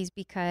Smoky's,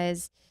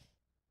 because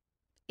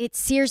it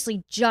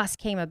seriously just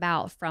came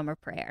about from a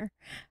prayer.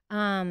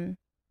 So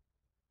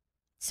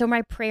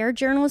my prayer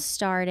journal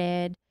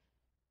started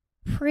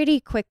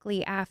pretty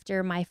quickly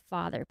after my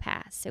father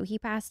passed. So he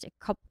passed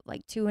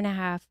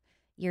 2.5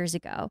 years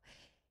ago.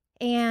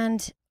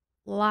 And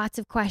lots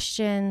of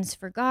questions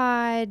for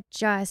God,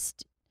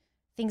 just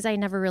things I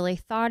never really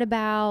thought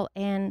about,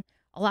 and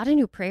a lot of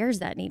new prayers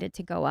that needed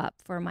to go up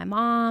for my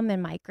mom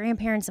and my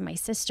grandparents and my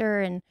sister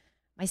and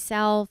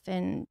myself,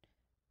 and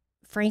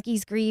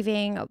Frankie's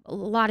grieving, a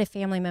lot of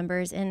family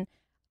members. And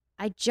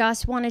I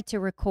just wanted to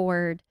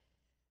record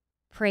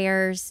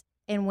prayers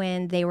and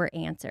when they were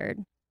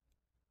answered.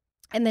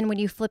 And then when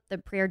you flip the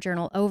prayer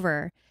journal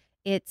over,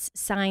 it's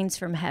signs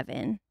from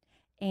heaven.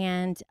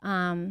 And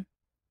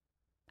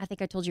I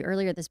think I told you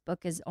earlier, this book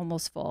is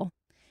almost full.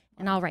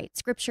 And I'll write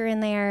scripture in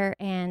there,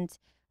 and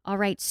I'll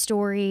write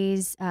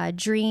stories,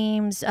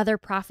 dreams, other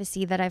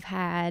prophecy that I've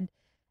had,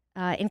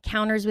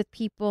 encounters with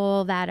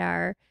people that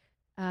are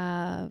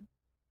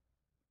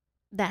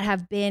that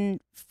have been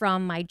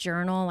from my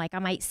journal. Like, I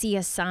might see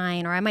a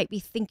sign, or I might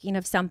be thinking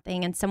of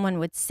something and someone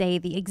would say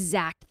the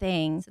exact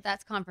thing. So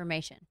that's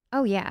confirmation.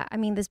 Oh yeah. I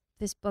mean,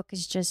 this book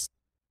is just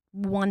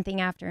one thing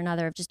after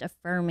another of just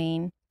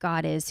affirming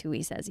God is who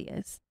he says he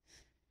is.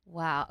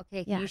 Wow.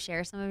 Okay. Can you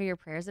share some of your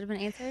prayers that have been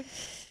answered?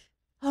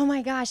 Oh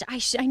my gosh.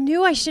 I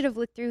knew I should have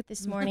looked through it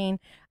this morning.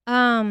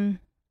 One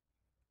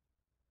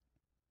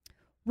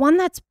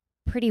that's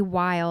pretty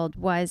wild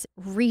was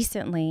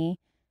recently,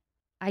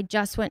 I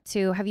just went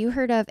to, have you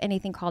heard of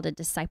anything called a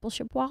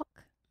discipleship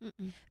walk?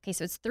 Mm-mm. Okay.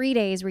 So it's 3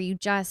 days where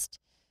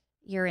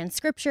you're in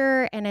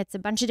scripture, and it's a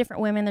bunch of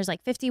different women. There's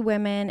like 50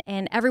 women,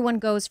 and everyone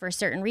goes for a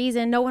certain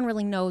reason. No one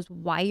really knows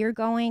why you're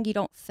going. You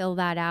don't fill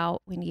that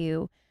out when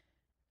you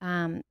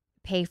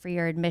pay for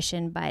your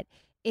admission, but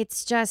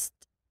it's just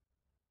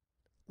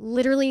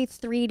literally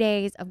 3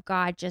 days of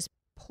God just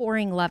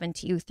pouring love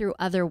into you through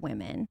other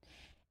women.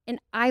 And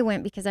I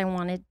went because I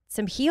wanted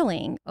some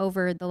healing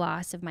over the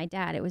loss of my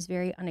dad. It was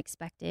very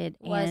unexpected.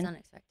 It was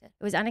unexpected.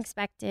 It was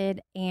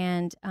unexpected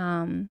and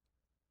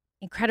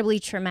incredibly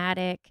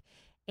traumatic.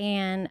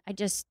 And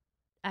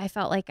I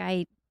felt like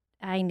I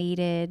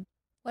needed.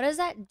 What does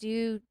that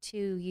do to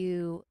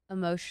you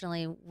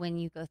emotionally when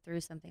you go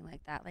through something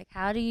like that? Like,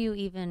 how do you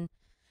even,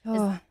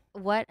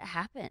 what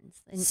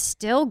happens?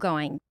 Still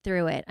going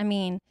through it. I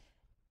mean,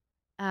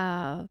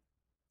 I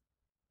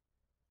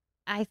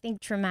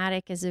think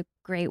traumatic is a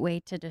great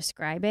way to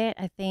describe it.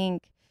 I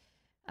think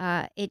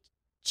it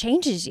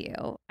changes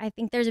you. I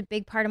think there's a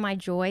big part of my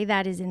joy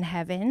that is in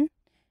heaven.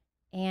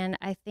 And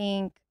I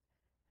think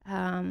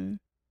I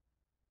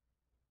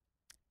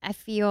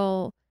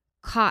feel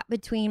caught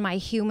between my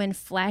human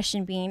flesh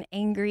and being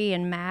angry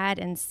and mad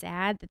and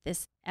sad that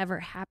this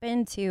ever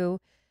happened, to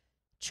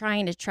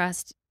trying to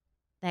trust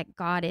that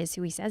God is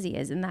who he says he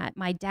is and that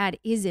my dad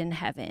is in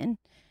heaven.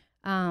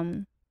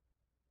 And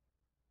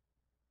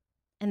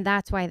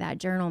that's why that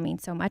journal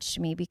means so much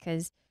to me,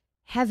 because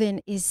heaven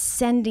is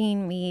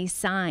sending me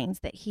signs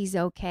that he's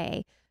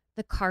okay.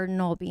 The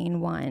cardinal being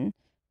one.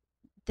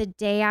 The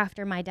day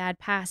after my dad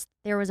passed,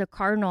 there was a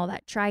cardinal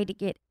that tried to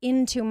get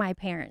into my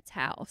parents'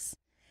 house.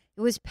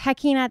 It was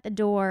pecking at the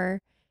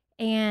door,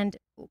 and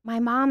my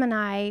mom and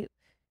I,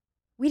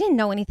 we didn't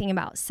know anything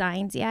about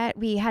signs yet.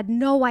 We had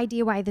no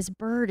idea why this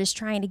bird is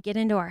trying to get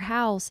into our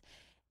house.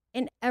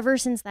 And ever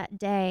since that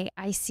day,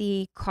 I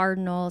see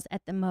cardinals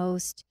at the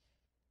most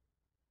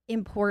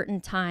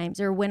important times,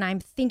 or when I'm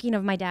thinking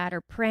of my dad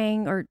or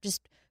praying or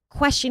just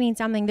questioning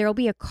something, there'll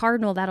be a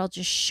cardinal that'll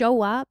just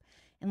show up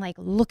and like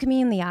look at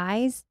me in the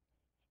eyes.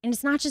 And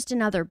it's not just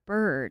another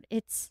bird,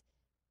 it's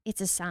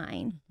a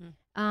sign.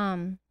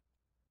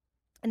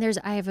 And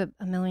I have a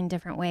million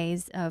different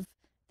ways of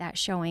that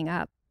showing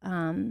up.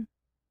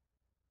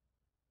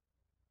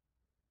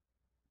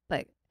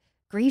 But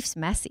grief's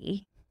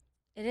messy.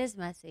 It is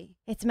messy.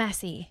 It's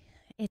messy.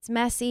 It's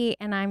messy,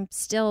 and I'm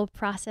still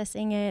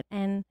processing it.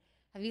 And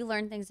have you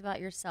learned things about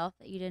yourself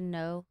that you didn't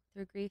know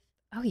through grief?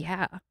 Oh,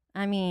 yeah.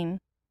 I mean,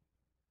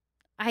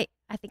 I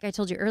think I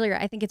told you earlier,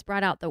 I think it's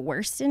brought out the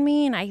worst in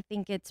me, and I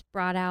think it's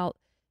brought out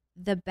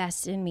the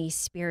best in me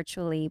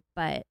spiritually.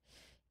 But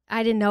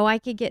I didn't know I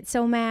could get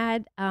so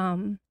mad.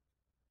 I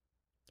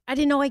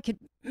didn't know I could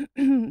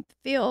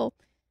feel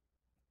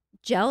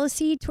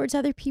jealousy towards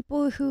other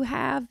people who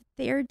have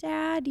their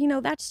dad. You know,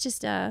 that's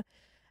just a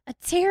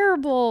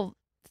terrible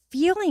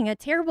feeling, a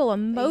terrible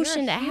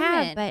emotion to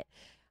have. But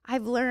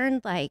I've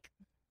learned, like,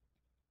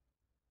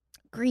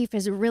 grief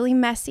is really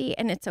messy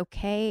and it's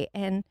okay.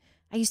 And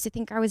I used to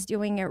think I was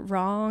doing it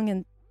wrong,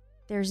 and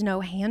there's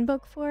no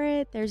handbook for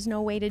it. There's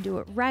no way to do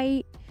it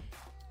right.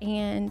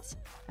 And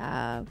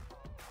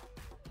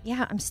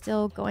yeah, I'm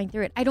still going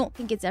through it. I don't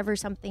think it's ever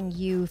something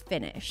you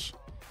finish.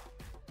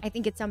 I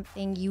think it's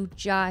something you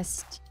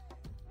just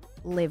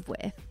live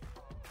with.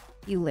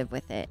 You live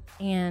with it.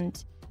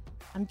 And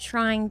I'm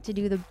trying to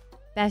do the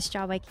best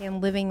job I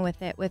can living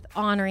with it, with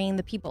honoring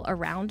the people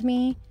around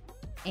me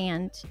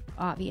and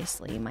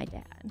obviously my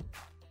dad.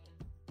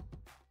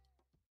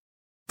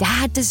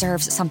 Dad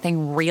deserves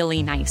something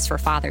really nice for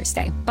Father's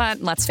Day,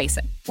 but let's face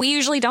it, we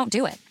usually don't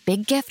do it.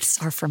 Big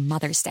gifts are for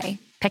Mother's Day.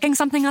 Picking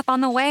something up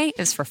on the way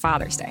is for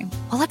Father's Day.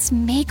 Well, let's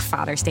make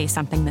Father's Day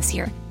something this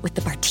year with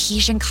the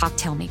Bartesian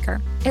Cocktail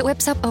Maker. It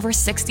whips up over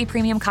 60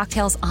 premium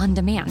cocktails on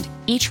demand,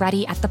 each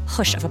ready at the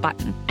push of a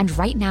button. And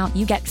right now,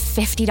 you get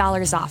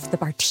 $50 off the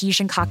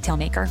Bartesian Cocktail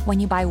Maker when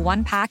you buy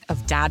one pack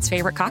of Dad's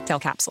favorite cocktail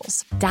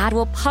capsules. Dad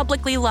will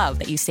publicly love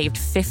that you saved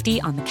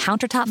 $50 on the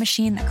countertop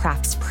machine that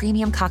crafts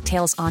premium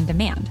cocktails on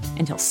demand.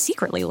 And he'll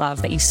secretly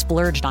love that you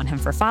splurged on him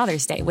for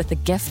Father's Day with the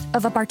gift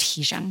of a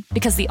Bartesian.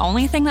 Because the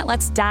only thing that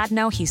lets Dad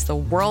know he's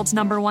the world's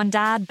 #1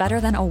 dad better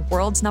than a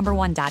world's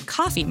 #1 dad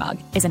coffee mug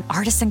is an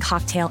artisan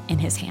cocktail in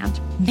his hand.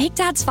 Make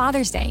Dad's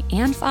Father's Day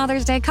and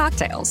Father's Day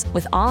cocktails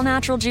with all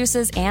natural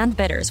juices and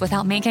bitters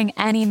without making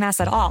any mess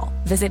at all.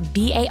 Visit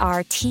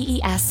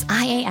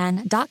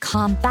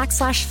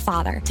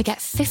BARTESIAN.com/father to get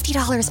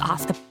 $50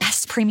 off the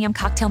best premium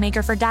cocktail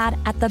maker for Dad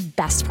at the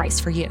best price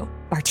for you.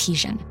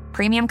 Bartesian.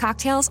 Premium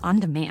cocktails on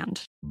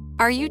demand.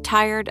 Are you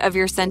tired of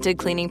your scented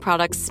cleaning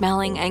products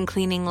smelling and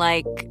cleaning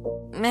like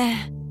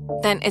meh?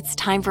 Then it's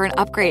time for an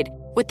upgrade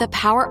with the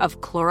power of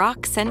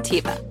Clorox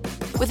Scentiva.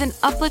 With an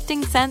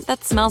uplifting scent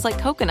that smells like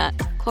coconut,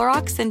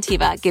 Clorox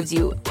Scentiva gives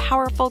you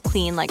powerful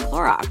clean like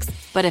Clorox,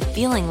 but a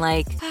feeling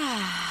like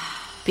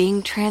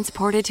being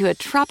transported to a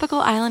tropical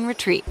island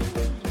retreat.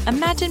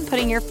 Imagine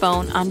putting your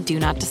phone on Do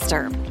Not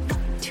Disturb,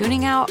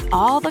 tuning out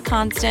all the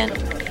constant,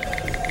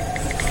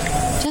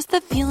 just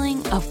the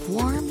feeling of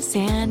warm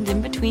sand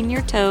in between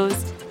your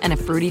toes and a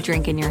fruity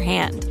drink in your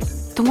hand.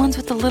 The ones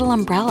with the little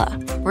umbrella.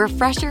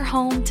 Refresh your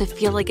home to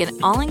feel like an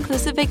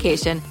all-inclusive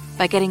vacation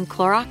by getting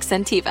Clorox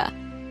Scentiva.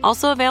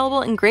 Also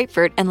available in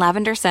grapefruit and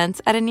lavender scents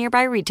at a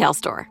nearby retail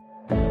store.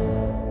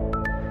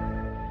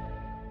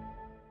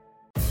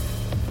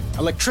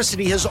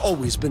 Electricity has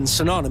always been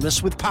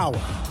synonymous with power.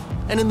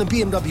 And in the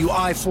BMW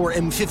i4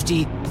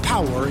 M50,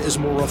 power is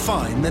more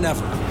refined than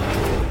ever.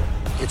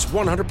 It's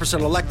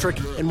 100% electric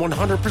and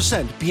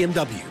 100%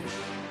 BMW.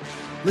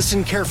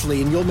 Listen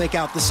carefully and you'll make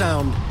out the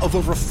sound of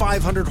over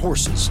 500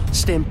 horses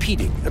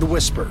stampeding at a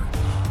whisper.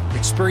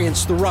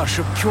 Experience the rush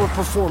of pure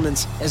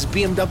performance as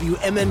BMW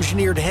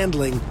M-engineered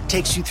handling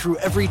takes you through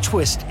every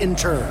twist and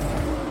turn.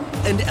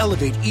 And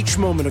elevate each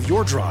moment of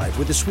your drive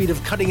with a suite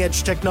of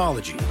cutting-edge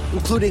technology,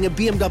 including a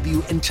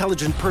BMW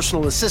intelligent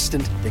personal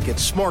assistant that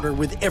gets smarter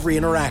with every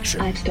interaction.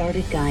 I've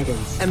started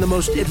guidance. And the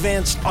most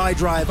advanced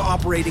iDrive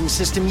operating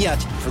system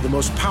yet for the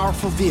most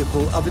powerful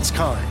vehicle of its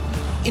kind.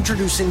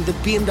 Introducing the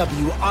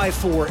BMW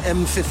i4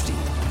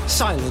 M50.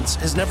 Silence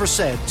has never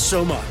said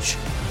so much.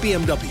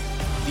 BMW,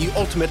 the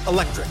ultimate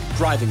electric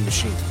driving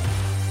machine.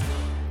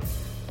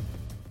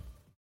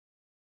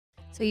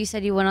 So you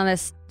said you went on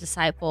this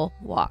disciple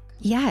walk.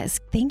 Yes,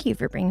 thank you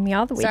for bringing me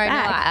all the way Sorry,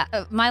 back.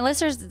 no, my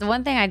listeners, the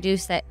one thing I do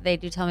say, they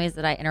do tell me is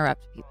that I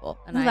interrupt people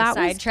and I That was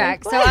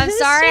sidetrack. good So I'm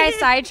sorry I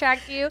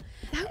sidetracked you.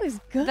 That was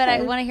good. But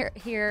I want to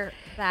hear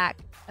back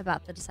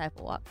about the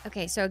disciple walk.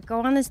 Okay, so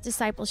go on this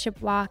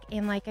discipleship walk,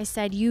 and like I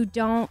said, you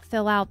don't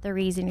fill out the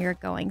reason you're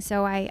going.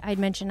 So I'd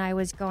mentioned I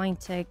was going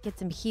to get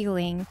some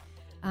healing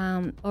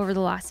over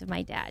the loss of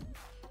my dad.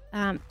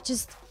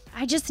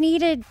 I just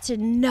needed to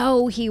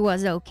know he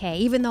was okay,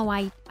 even though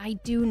I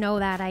do know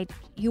that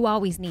you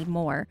always need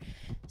more.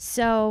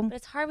 So, But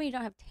it's hard when you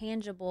don't have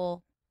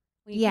tangible,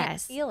 when you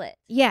yes, can't feel it.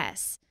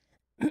 Yes.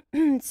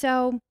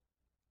 So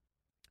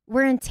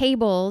we're in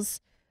tables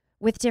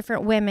with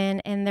different women,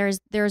 and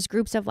there's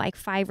groups of like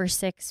 5 or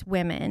 6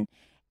 women,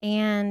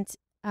 and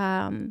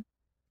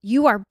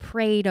you are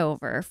prayed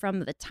over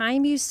from the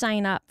time you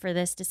sign up for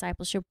this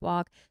discipleship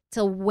walk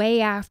till way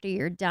after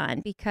you're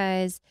done,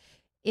 because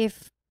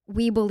if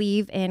we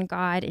believe in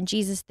God and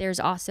Jesus, there's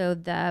also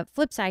the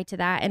flip side to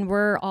that, and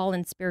we're all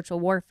in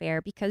spiritual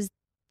warfare because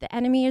the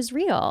enemy is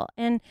real.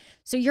 And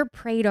so you're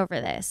prayed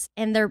over this,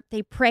 and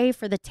they pray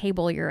for the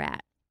table you're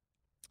at.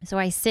 So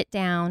I sit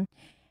down,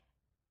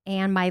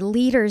 and my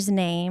leader's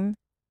name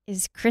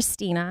is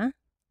Christina,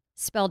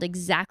 spelled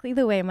exactly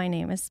the way my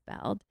name is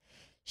spelled.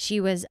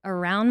 She was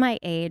around my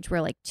age.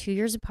 We're like 2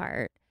 years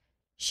apart.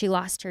 She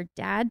lost her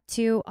dad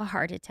to a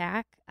heart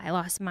attack. I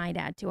lost my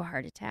dad to a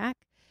heart attack.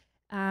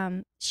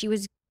 She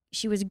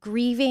was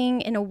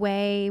grieving in a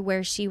way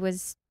where she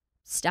was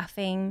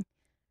stuffing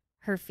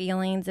her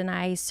feelings, and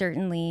I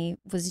certainly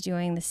was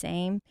doing the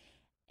same.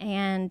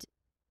 And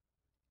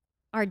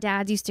our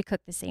dads used to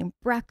cook the same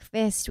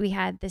breakfast. We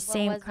had the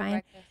same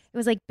kind. It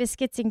was like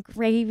biscuits and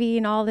gravy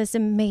and all this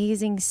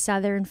amazing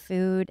Southern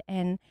food.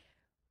 And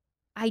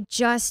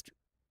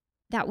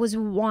that was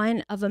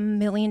one of a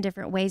million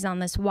different ways on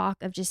this walk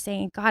of just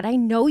saying, God, I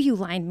know you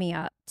lined me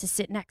up to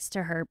sit next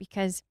to her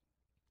because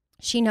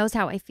she knows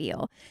how I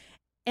feel.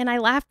 And I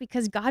laugh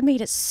because God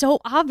made it so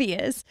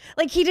obvious.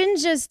 Like, he didn't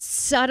just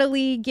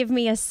subtly give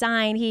me a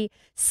sign.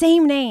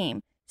 Same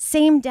name,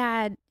 same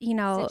dad,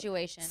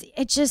 Situation.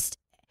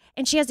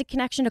 And she has a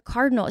connection to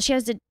cardinals. She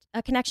has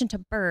a connection to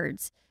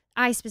birds.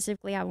 I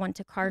specifically have one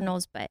to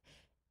cardinals, but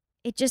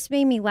it just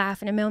made me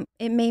laugh, and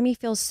it made me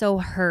feel so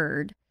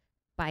heard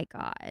by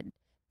God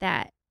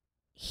that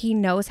he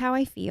knows how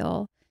I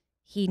feel.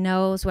 He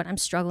knows what I'm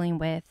struggling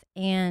with.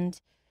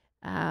 And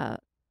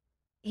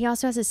he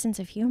also has a sense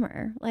of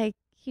humor. Like,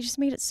 he just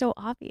made it so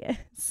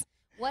obvious.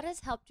 What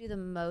has helped you the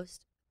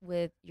most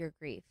with your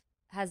grief?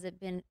 Has it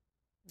been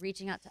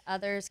reaching out to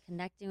others,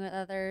 connecting with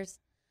others?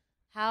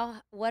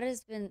 What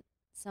has been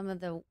some of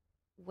the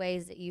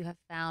ways that you have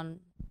found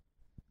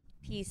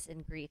peace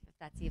in grief, if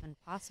that's even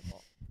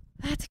possible?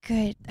 That's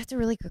good. That's a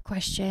really good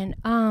question.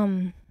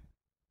 I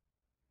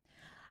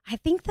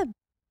think the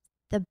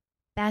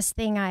best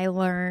thing I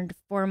learned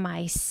for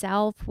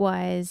myself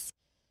was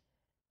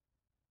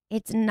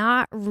it's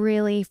not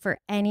really for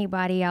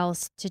anybody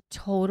else to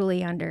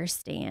totally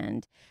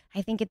understand.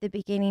 I think at the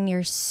beginning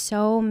you're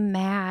so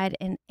mad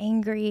and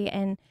angry,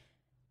 and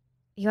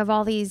you have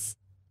all these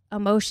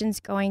emotions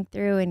going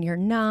through, and you're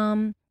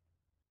numb.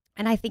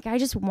 And I think I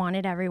just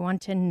wanted everyone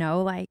to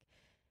know like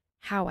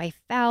how I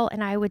felt,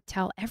 and I would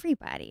tell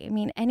everybody. I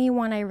mean,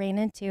 anyone I ran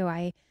into,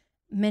 I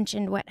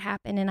mentioned what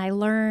happened, and I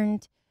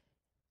learned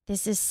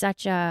this is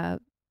such a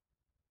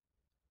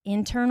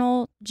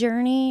internal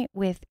journey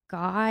with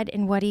God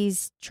and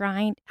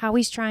how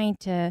he's trying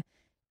to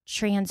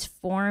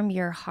transform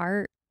your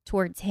heart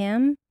towards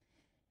him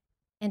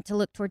and to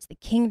look towards the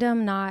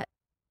kingdom, not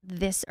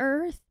this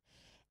earth.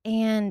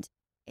 And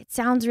it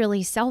sounds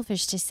really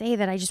selfish to say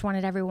that I just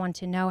wanted everyone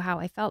to know how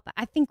I felt, but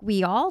I think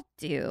we all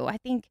do. I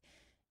think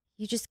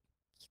you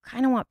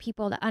kind of want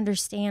people to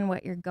understand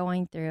what you're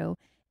going through.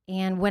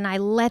 And when I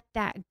let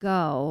that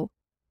go,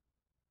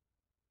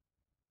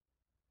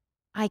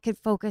 I could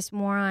focus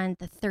more on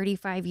the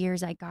 35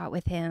 years I got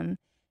with him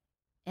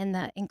and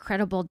the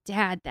incredible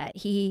dad that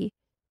he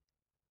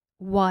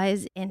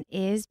was and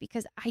is,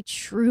 because I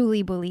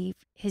truly believe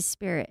his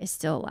spirit is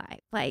still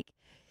alive. Like,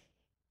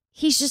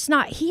 he's just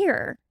not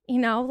here,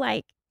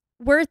 like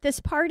we're at this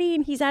party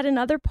and he's at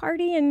another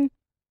party, and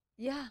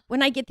Yeah.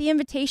 When I get the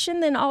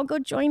invitation, then I'll go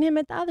join him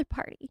at the other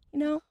party, you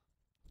know?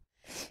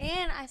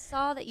 And I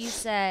saw that you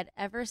said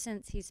ever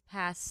since he's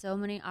passed, so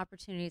many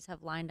opportunities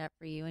have lined up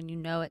for you, and you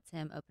know it's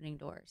him opening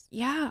doors.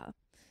 Yeah.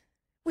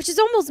 Which is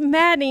almost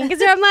maddening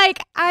because I'm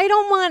like, I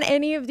don't want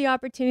any of the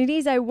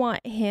opportunities. I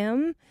want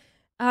him.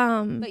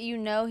 But you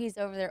know he's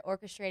over there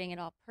orchestrating it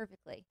all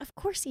perfectly. Of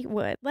course he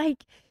would.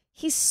 Like,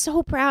 he's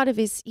so proud of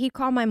he'd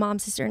call my mom,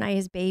 sister, and I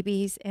his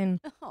babies, and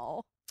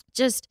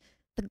just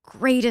the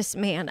greatest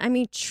man. I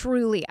mean,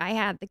 truly, I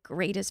had the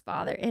greatest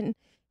father, and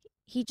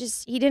he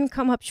didn't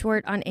come up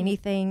short on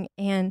anything.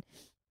 And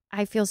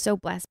I feel so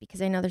blessed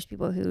because I know there's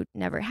people who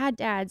never had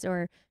dads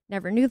or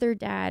never knew their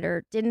dad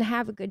or didn't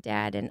have a good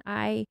dad. And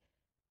I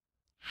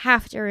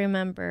have to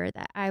remember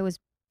that I was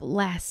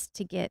blessed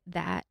to get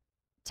that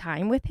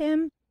time with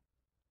him.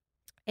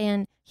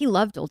 And he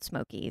loved Old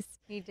Smokies.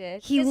 He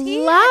did. He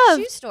loved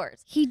loved shoe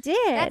stores. He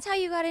did. That's how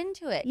you got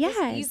into it.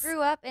 Yes. You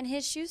grew up in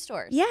his shoe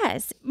stores.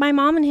 Yes. My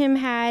mom and him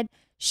had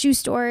shoe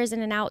stores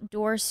and an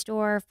outdoor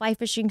store, fly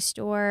fishing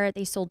store.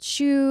 They sold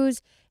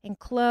shoes and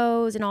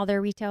clothes and all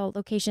their retail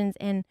locations.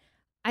 And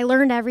I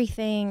learned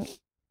everything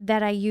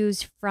that I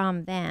used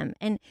from them.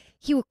 And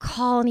he would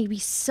call and he'd be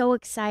so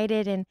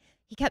excited. And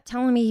he kept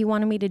telling me he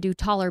wanted me to do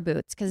taller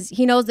boots because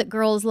he knows that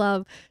girls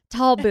love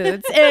tall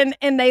boots and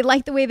they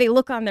like the way they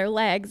look on their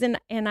legs. And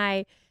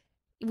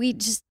we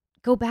just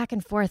go back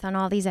and forth on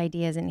all these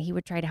ideas. And he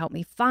would try to help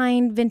me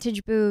find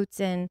vintage boots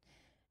and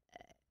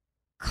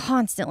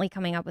constantly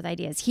coming up with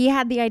ideas. He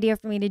had the idea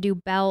for me to do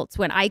belts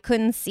when I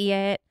couldn't see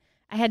it.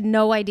 I had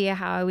no idea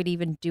how I would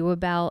even do a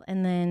belt.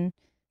 And then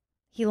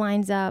he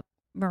lines up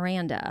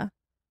Miranda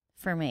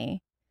for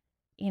me,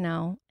 you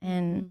know,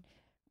 and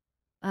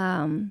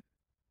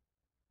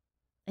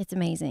it's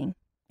amazing.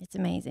 It's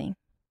amazing.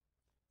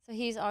 So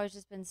he's always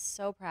just been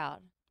so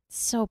proud.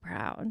 So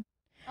proud.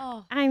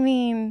 Oh. I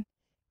mean,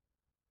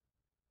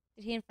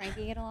 did he and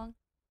Frankie get along?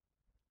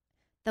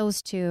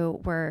 Those two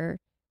were,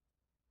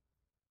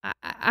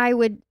 I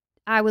would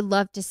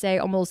love to say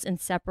almost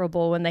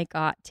inseparable when they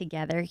got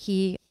together.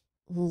 He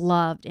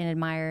loved and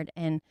admired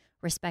and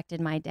respected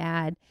my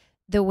dad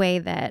the way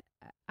that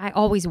I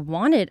always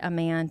wanted a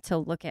man to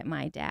look at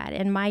my dad.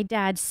 And my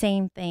dad,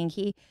 same thing.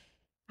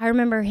 I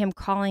remember him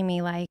calling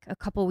me like a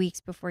couple weeks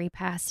before he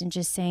passed and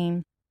just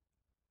saying,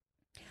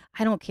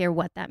 I don't care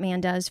what that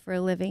man does for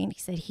a living. He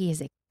said, he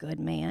is a good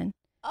man.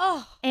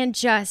 Oh. And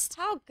just.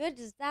 How good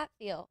does that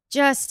feel?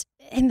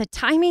 And the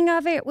timing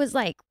of it was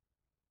like,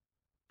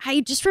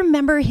 I just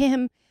remember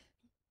him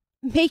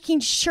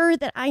making sure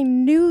that I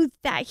knew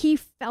that he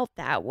felt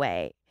that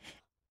way.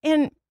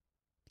 And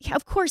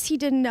of course he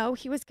didn't know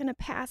he was going to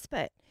pass,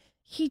 but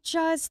he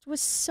just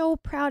was so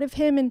proud of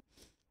him. And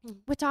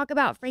would talk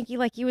about Frankie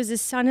like he was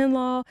his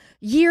son-in-law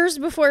years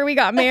before we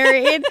got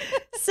married.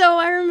 So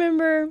I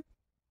remember,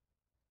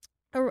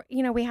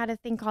 you know, we had a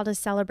thing called a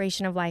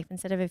celebration of life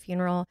instead of a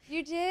funeral.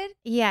 You did?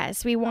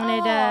 Yes. We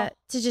wanted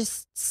to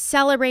just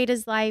celebrate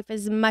his life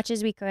as much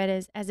as we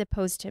could as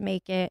opposed to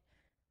make it,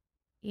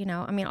 you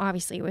know, I mean,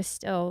 obviously it was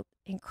still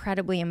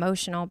incredibly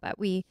emotional, but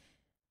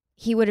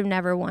he would have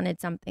never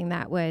wanted something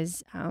that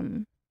was,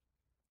 I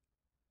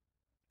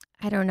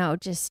don't know,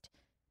 just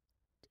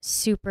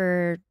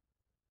super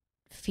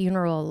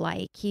funeral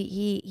like.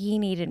 He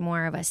needed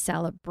more of a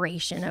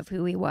celebration of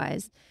who he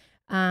was,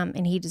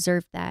 and he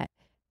deserved that.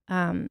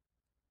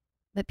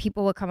 But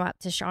people would come up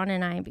to Shauna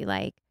and I and be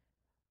like,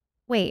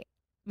 wait,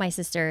 my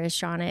sister is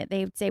Shauna.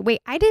 They would say,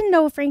 wait, I didn't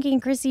know Frankie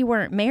and Chrissy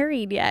weren't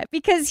married yet,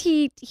 because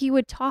he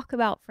would talk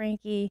about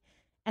Frankie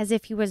as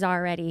if he was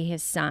already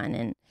his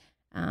son,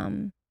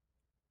 and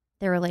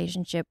their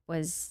relationship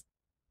was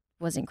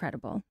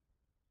incredible.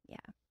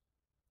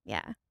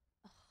 Yeah.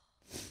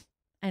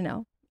 I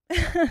know.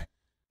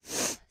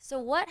 So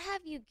what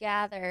have you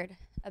gathered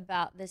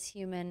about this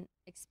human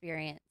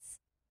experience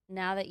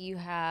now that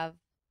you've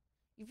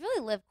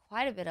really lived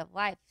quite a bit of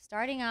life,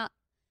 starting out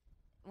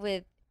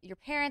with your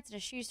parents in a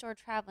shoe store,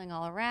 traveling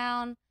all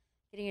around,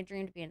 getting a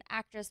dream to be an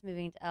actress,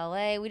 moving to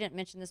LA. We didn't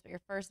mention this, but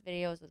your first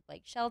video was with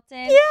Blake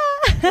Shelton.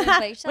 Yeah.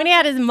 Blake Shelton. When he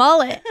had his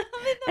mullet.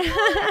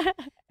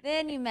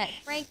 Then you met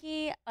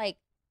Frankie. Like,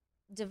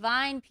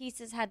 divine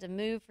pieces had to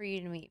move for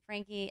you to meet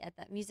Frankie at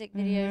that music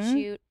video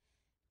shoot.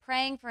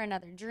 Praying for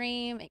another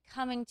dream, it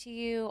coming to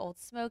you, Old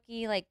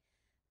Smoky, like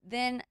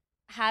then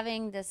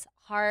having this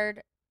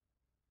hard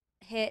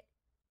hit,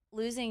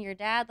 losing your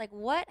dad. Like,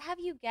 what have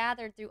you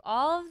gathered through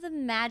all of the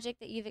magic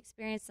that you've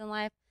experienced in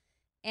life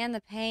and the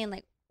pain?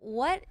 Like,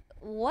 what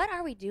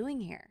are we doing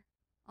here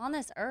on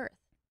this earth?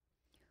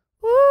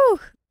 Woo!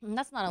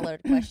 That's not a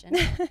loaded question.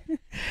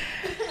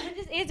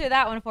 Just answer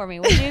that one for me.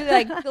 Would you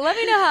let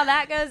me know how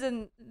that goes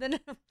and then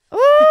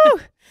Ooh!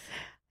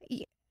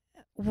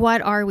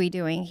 What are we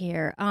doing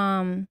here?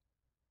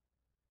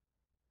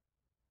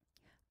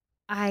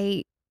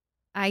 I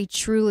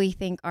truly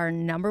think our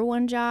number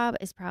one job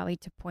is probably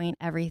to point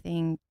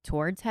everything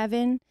towards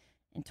heaven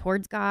and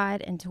towards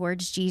God and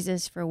towards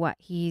Jesus for what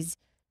he's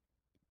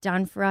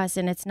done for us.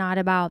 And it's not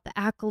about the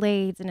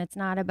accolades, and it's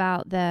not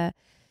about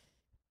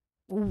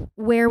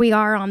where we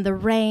are on the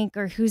rank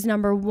or who's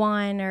number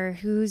one or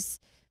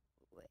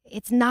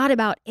it's not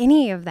about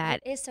any of that.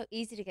 It is so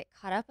easy to get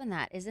caught up in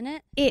that, isn't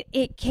it?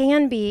 It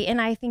can be.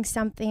 And I think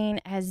something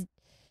as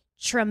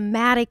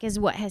traumatic as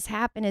what has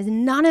happened is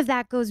none of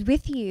that goes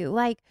with you.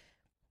 Like,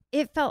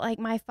 it felt like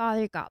my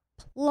father got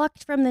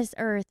plucked from this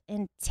earth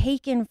and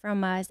taken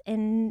from us,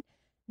 and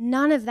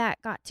none of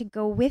that got to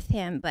go with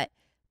him. But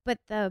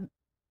the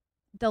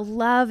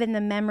love and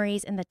the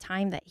memories and the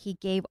time that he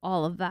gave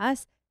all of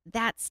us,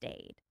 that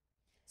stayed.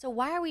 So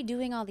why are we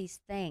doing all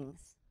these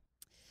things?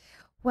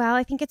 Well,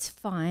 I think it's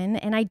fun,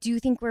 and I do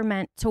think we're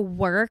meant to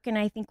work, and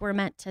I think we're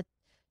meant to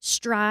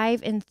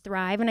strive and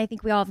thrive, and I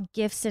think we all have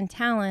gifts and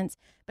talents,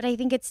 but I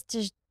think it's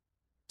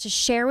to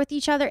share with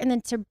each other, and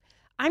then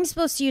I'm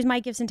supposed to use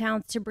my gifts and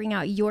talents to bring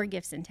out your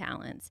gifts and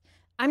talents.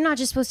 I'm not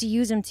just supposed to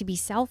use them to be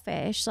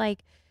selfish.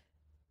 Like,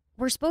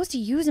 we're supposed to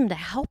use them to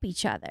help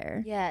each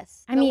other.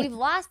 Yes. I mean, we've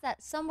lost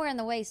that somewhere in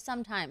the way.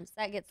 Sometimes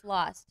that gets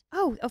lost.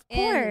 Oh, of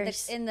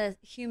course. In the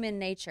human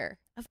nature.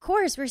 Of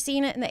course. We're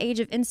seeing it in the age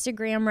of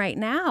Instagram right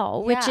now,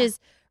 which Yeah. is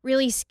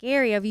really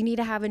scary. Of you need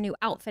to have a new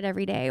outfit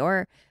every day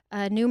or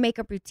a new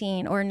makeup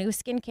routine or a new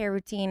skincare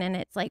routine. And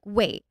it's like,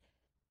 wait,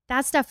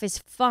 that stuff is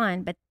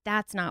fun, but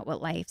that's not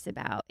what life's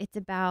about. It's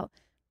about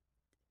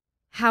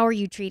how are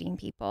you treating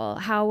people?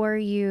 How are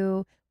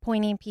you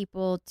pointing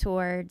people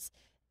towards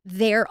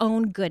their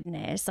own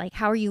goodness? Like,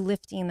 how are you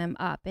lifting them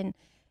up? And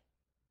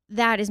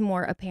that is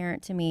more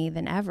apparent to me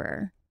than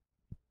ever.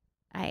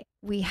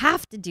 We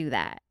have to do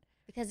that.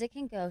 Because it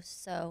can go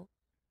so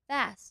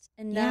fast,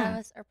 and Yeah. none of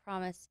us are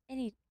promised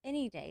any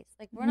days.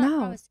 Like, we're not No.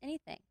 promised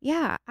anything.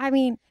 Yeah. I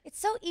mean, It's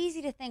so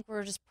easy to think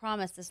we're just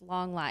promised this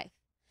long life.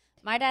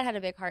 My dad had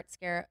a big heart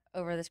scare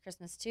over this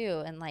Christmas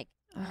too, and like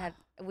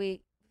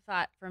we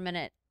thought for a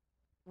minute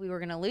we were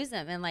gonna lose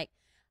him, and like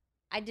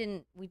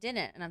we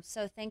didn't, and I'm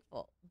so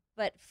thankful.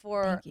 But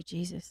for thank you,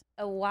 Jesus.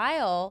 a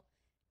while,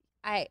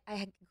 I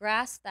had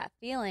grasped that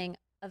feeling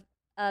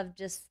of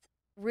just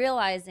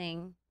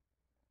realizing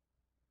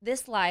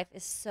this life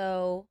is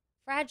so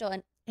fragile,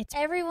 and It's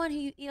everyone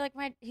who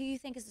who you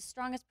think is the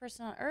strongest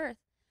person on earth,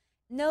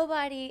 no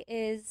one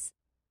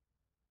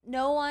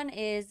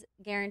is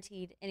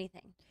guaranteed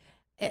anything.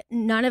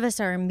 none of us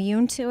are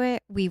immune to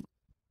it. We've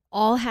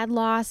all had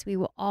loss. We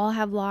will all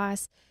have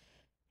loss.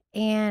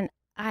 And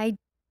I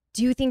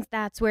do think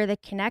that's where the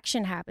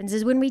connection happens,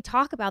 is when we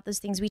talk about those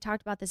things. We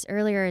talked about this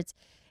earlier.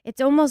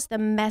 It's almost the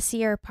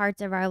messier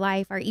parts of our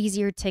life are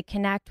easier to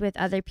connect with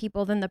other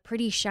people than the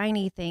pretty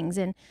shiny things.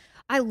 And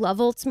I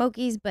love Old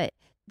Smokies, but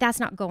that's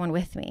not going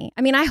with me.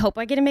 I mean, I hope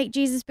I get to make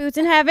Jesus boots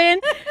in heaven,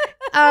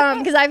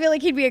 because I feel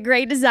like he'd be a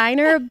great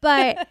designer.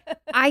 But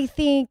I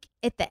think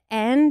at the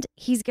end,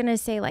 he's going to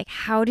say, like,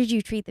 how did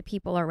you treat the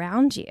people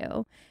around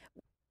you?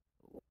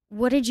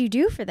 What did you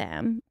do for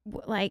them?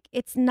 Like,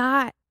 it's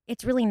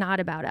really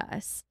not about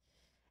us.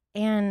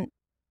 And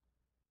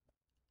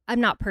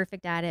I'm not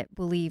perfect at it,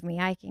 believe me.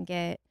 I can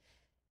get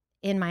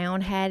in my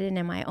own head and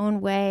in my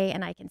own way,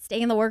 and I can stay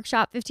in the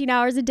workshop 15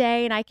 hours a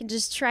day, and I can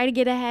just try to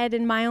get ahead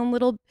in my own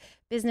little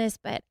business.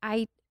 But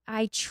I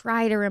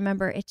try to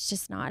remember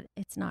it's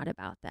not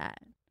about that.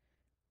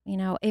 You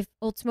know, if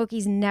Old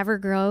Smokies never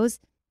grows,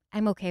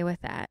 I'm okay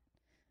with that.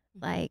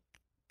 Like,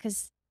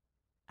 because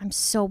I'm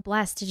so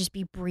blessed to just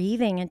be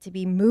breathing and to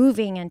be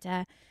moving and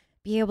to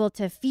be able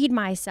to feed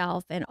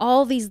myself and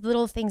all these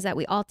little things that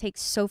we all take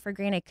so for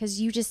granted.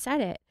 Because you just said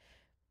it.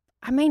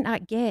 I might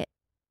not get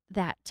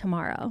that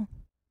tomorrow.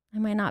 I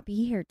might not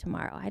be here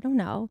tomorrow. I don't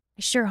know.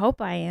 I sure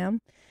hope I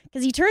am,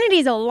 because eternity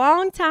is a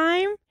long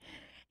time.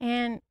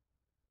 And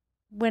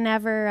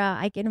whenever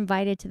I get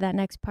invited to that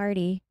next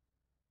party,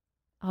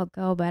 I'll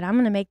go. But I'm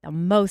going to make the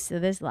most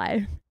of this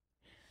life.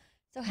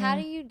 So how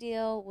do you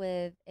deal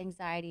with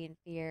anxiety and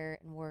fear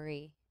and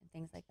worry and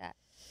things like that?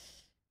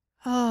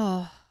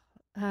 Oh,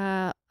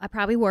 I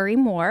probably worry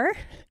more.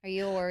 Are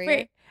you a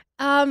worrier?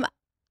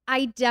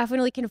 I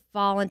definitely can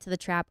fall into the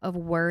trap of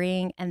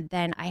worrying, and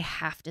then I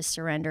have to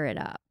surrender it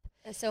up.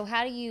 So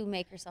how do you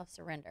make yourself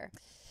surrender?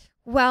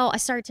 Well, I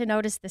start to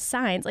notice the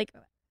signs. Like,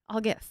 I'll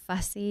get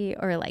fussy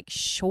or like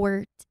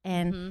short,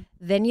 and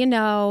then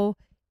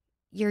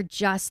you're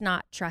just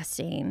not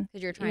trusting.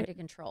 Because you're trying to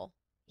control.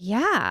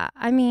 Yeah.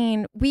 I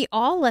mean, we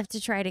all love to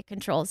try to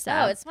control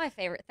stuff. Oh, it's my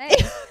favorite thing.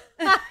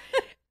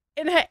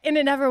 and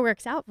it never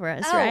works out for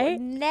us, right?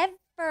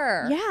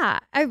 Never. Yeah.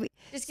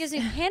 Just gives me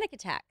panic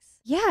attacks.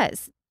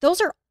 Yes. Those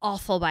are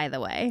awful, by the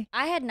way.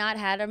 I had not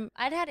had them.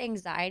 I'd had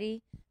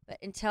anxiety, but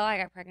until I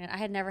got pregnant, I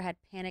had never had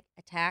panic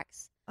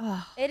attacks.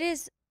 Oh. It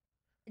is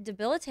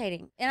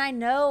debilitating. And I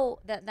know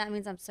that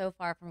means I'm so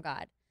far from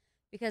God,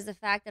 because the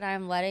fact that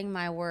I'm letting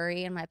my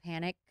worry and my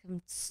panic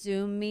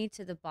consume me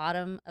to the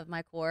bottom of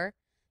my core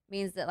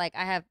means that, like,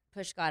 I have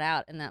pushed God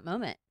out in that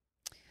moment.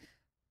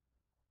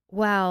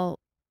 Well,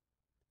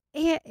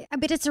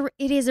 but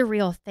it is a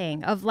real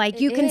thing of, like,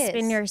 you can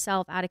spin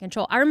yourself out of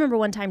control. I remember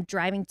one time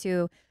driving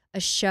to a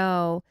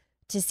show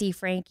to see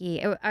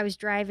Frankie. I was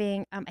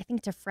driving, I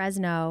think, to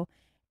Fresno,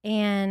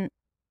 and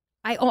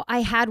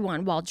I had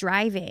one while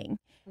driving,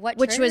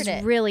 which was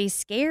really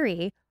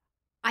scary.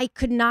 I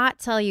could not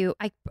tell you.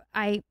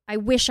 I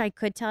wish I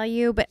could tell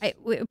you, but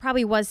it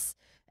probably was.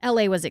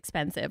 LA was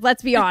expensive.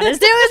 Let's be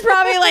honest. It was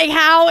probably like,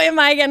 how am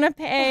I gonna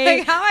pay?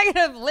 Like, how am I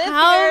gonna live?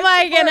 How here am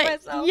I support gonna?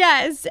 myself?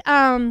 Yes.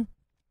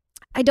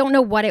 I don't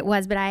know what it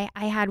was, but I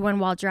had one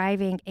while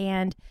driving,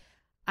 and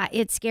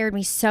it scared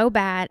me so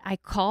bad. I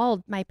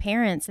called my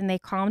parents, and they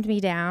calmed me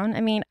down.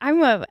 I mean,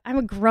 I'm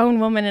a grown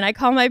woman, and I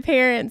called my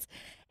parents,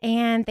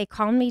 and they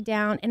calmed me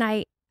down, and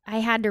I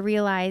had to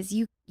realize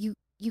you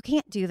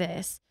can't do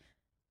this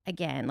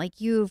again. Like,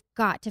 you've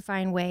got to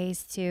find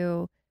ways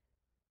to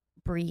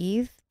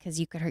breathe, because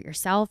you could hurt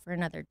yourself or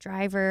another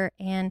driver.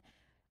 And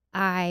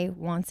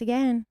once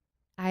again,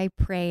 I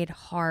prayed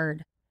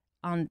hard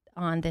on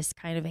this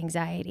kind of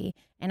anxiety,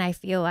 and I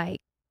feel like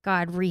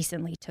God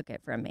recently took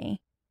it from me.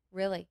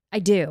 Really? I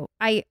do.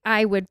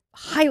 I would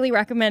highly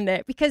recommend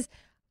it, because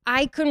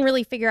I couldn't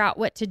really figure out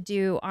what to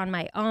do on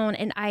my own,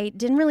 and I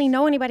didn't really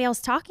know anybody else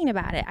talking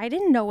about it. I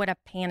didn't know what a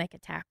panic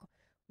attack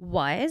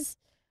was.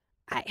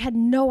 I had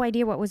no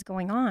idea what was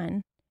going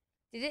on.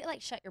 Did it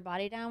like shut your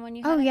body down when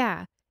you? Oh had it?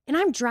 yeah. And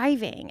I'm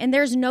driving, and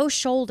there's no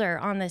shoulder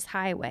on this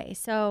highway.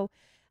 So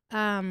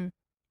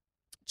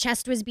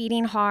chest was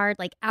beating hard,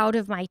 like out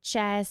of my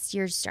chest.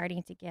 You're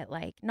starting to get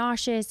like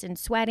nauseous and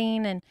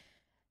sweating. And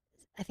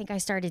I think I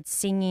started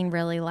singing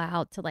really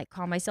loud to like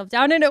calm myself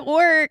down, and it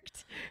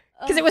worked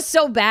because it was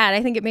so bad.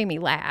 I think it made me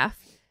laugh.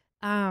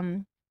 But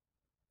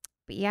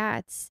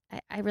yeah,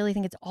 I really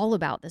think it's all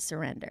about the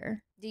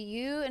surrender. Do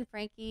you and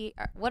Frankie,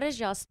 what is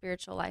y'all's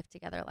spiritual life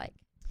together like?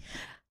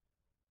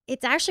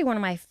 It's actually one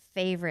of my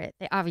favorite.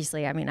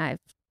 Obviously, I mean, I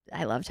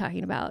love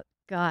talking about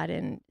God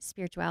and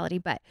spirituality,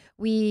 but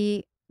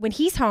when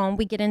he's home,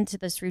 we get into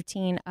this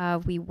routine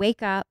of we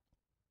wake up,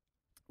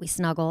 we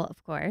snuggle,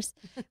 of course,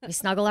 we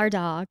snuggle our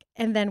dog,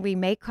 and then we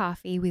make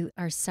coffee. We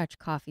are such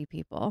coffee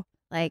people.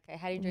 Like, Okay,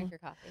 how do you drink your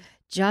coffee?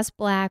 Just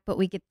black, but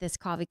we get this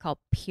coffee called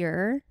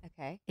Pure.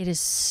 Okay. It is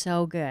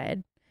so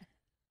good.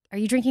 Are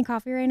you drinking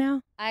coffee right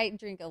now? I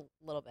drink a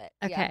little bit.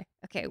 Okay. Yeah.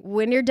 Okay.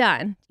 When you're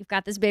done, you've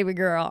got this baby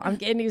girl. I'm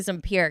getting you some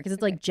Pure because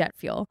it's like jet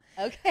fuel.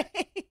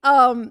 Okay.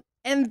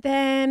 And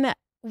then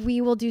we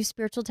will do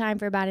spiritual time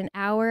for about an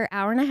hour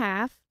and a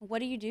half. What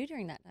do you do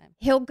during that time?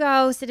 He'll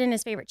go sit in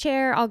his favorite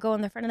chair. I'll go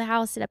in the front of the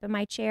house, sit up in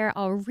my chair.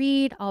 I'll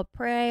read, I'll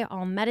pray,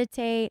 I'll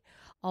meditate,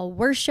 I'll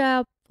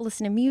worship,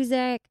 listen to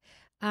music.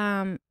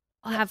 I'll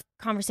have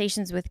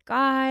conversations with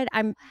God.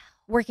 I'm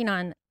working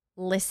on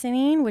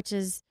listening, which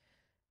is,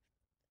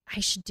 I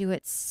should do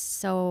it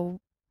so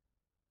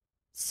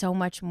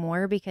much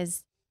more,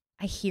 because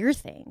I hear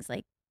things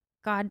like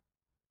God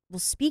will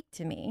speak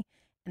to me,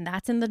 and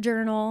that's in the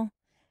journal.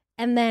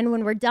 And then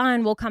when we're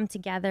done, we'll come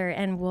together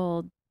and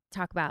we'll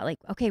talk about like,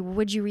 okay,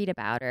 what'd you read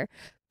about? Or,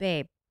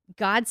 babe,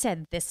 God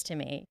said this to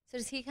me. So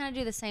does he kind of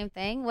do the same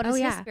thing? What is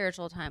his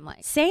spiritual time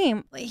like?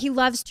 Same. He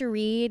loves to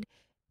read.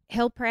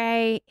 He'll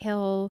pray.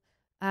 He'll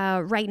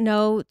write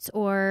notes,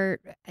 or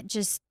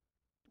just,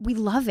 we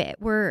love it.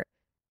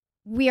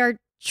 We are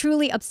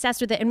truly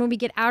obsessed with it. And when we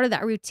get out of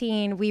that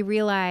routine, we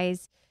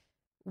realize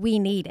we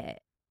need it.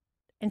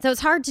 And so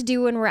it's hard to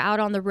do when we're out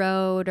on the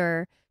road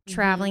or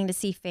traveling to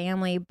see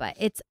family, but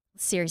it's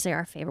seriously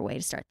our favorite way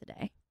to start the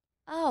day.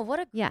 Oh, what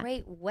a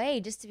great way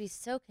just to be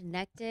so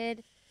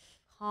connected,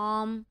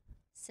 calm,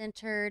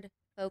 centered,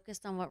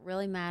 focused on what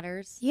really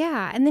matters.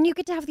 Yeah. And then you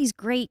get to have these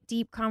great,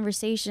 deep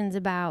conversations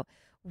about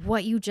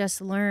what you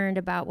just learned,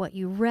 about what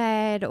you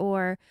read,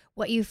 or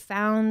what you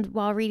found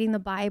while reading the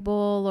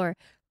Bible, or,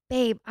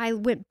 babe, I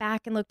went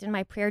back and looked in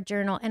my prayer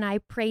journal and I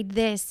prayed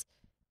this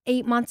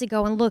 8 months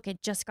ago, and look,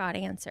 it just got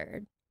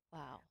answered.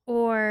 Wow.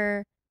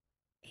 Or,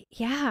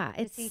 yeah.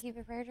 Does he keep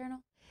a prayer journal?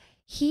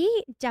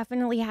 He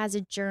definitely has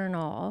a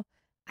journal.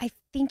 I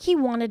think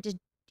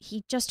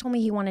he just told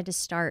me he wanted to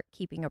start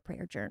keeping a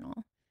prayer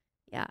journal.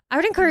 Yeah. I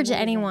would encourage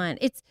anyone.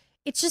 It's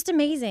just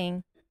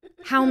amazing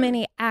how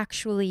many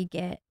actually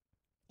get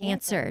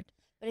answered.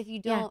 But if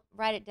you don't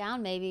write it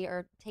down maybe,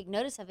 or take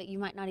notice of it, you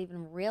might not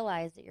even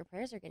realize that your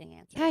prayers are getting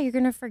answered. Yeah, you're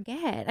going to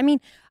forget. I mean,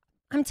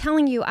 I'm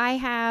telling you, I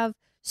have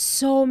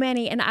so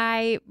many, and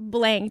I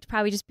blanked,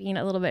 probably just being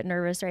a little bit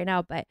nervous right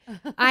now, but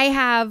I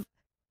have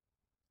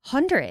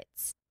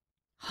hundreds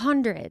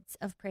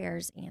of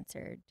prayers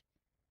answered.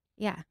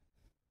 Yeah.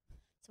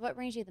 So what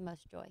brings you the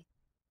most joy?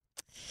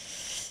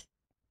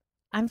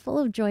 I'm full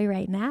of joy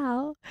right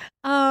now.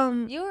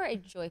 You are a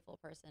joyful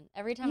person.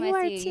 Every time I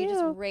see you, you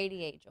just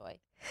radiate joy.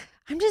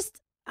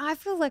 I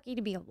feel lucky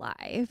to be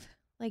alive,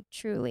 like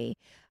truly.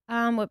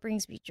 What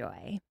brings me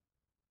joy?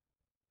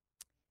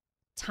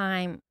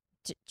 Time,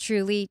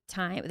 truly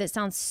time. That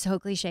sounds so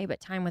cliche, but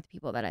time with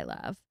people that I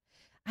love.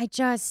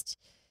 It's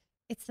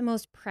the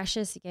most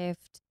precious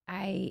gift.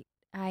 I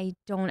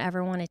don't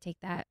ever want to take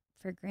that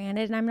for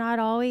granted. And I'm not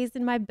always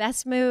in my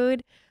best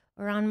mood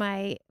or on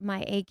my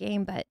A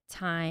game, but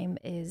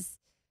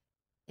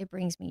it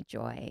brings me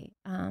joy.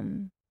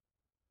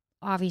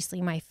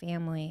 Obviously my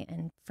family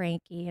and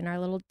Frankie and our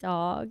little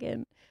dog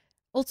and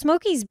Old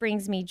Smokies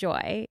brings me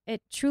joy.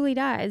 It truly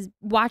does.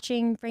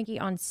 Watching Frankie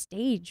on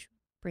stage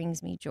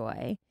brings me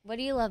joy. What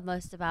do you love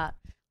most about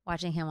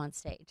watching him on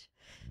stage?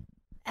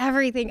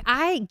 everything.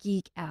 I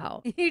geek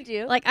out. You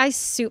do? Like I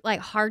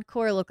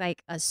hardcore look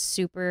like a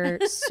super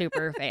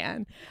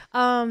fan.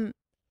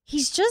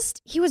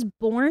 He was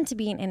born to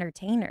be an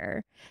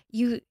entertainer.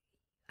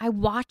 I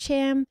watch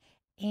him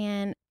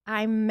and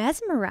I'm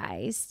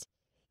mesmerized.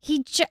 I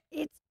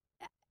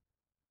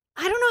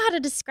don't know how to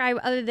describe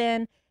other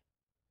than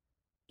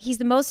he's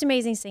the most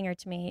amazing singer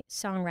to me,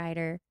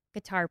 songwriter,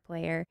 guitar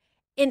player,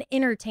 an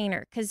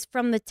entertainer. Because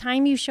from the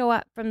time you show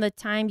up, from the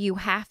time you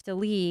have to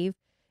leave,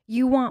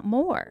 you want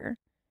more.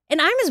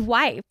 And I'm his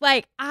wife.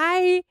 Like,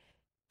 I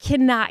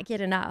cannot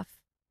get enough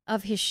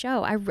of his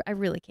show. I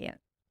really can't.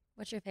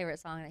 What's your favorite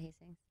song that he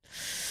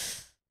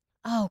sings?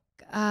 Oh,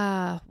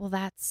 well,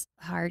 that's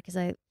hard because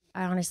I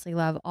honestly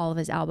love all of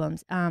his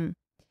albums.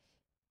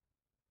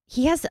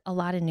 He has a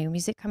lot of new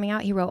music coming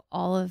out. He wrote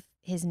all of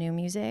his new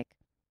music.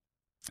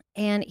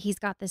 And he's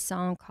got this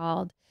song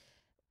called,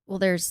 well,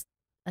 there's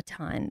a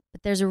ton,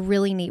 but there's a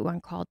really neat one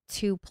called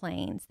Two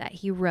Planes that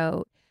he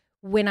wrote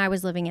when I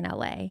was living in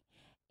LA.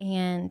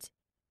 And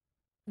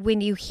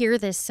when you hear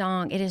this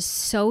song, it is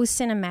so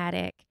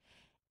cinematic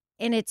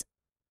and it's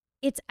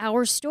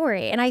our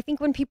story. And I think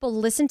when people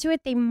listen to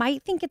it, they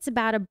might think it's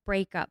about a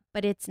breakup,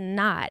 but it's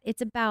not.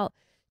 It's about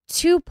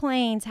two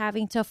planes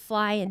having to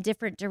fly in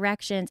different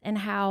directions and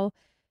how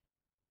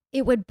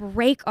it would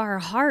break our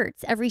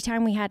hearts every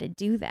time we had to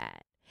do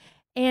that.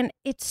 And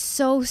it's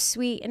so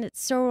sweet and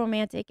it's so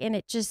romantic and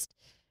it's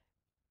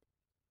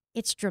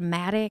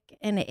dramatic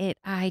and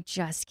I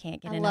just can't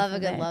get enough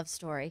of it. I love a good love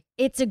story.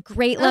 It's a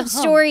great love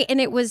story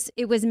and it was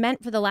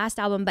meant for the last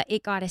album, but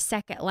it got a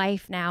second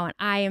life now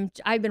and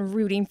I've been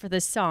rooting for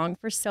this song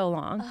for so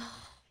long.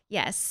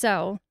 Yes,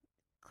 so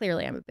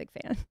clearly I'm a big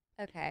fan.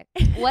 Okay.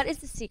 What is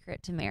the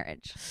secret to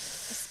marriage?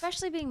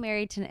 Especially being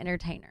married to an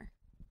entertainer.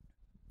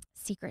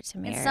 Secret to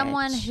marriage. And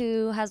someone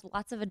who has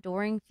lots of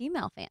adoring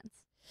female fans.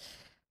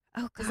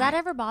 Oh, God. Does that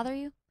ever bother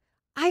you?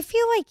 I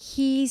feel like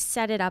he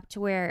set it up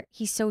to where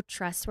he's so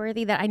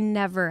trustworthy that I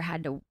never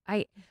had to,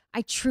 I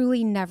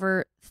truly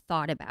never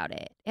thought about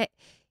it.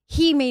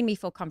 He made me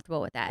feel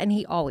comfortable with that, and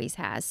he always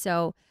has.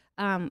 So,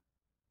 where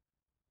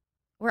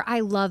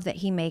I love that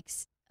he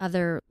makes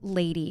other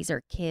ladies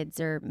or kids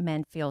or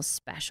men feel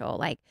special.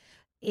 Like,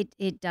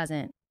 it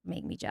doesn't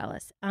make me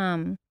jealous.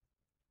 But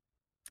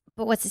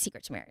what's the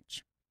secret to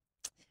marriage?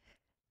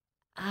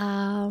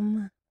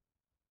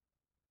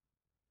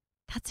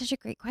 That's such a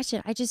great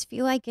question. I just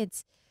feel like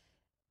it's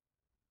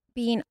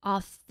being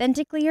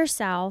authentically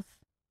yourself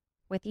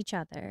with each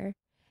other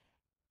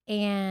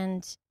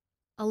and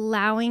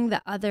allowing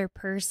the other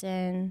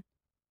person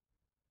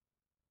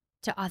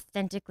to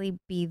authentically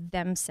be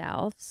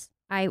themselves.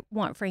 I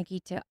want Frankie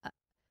to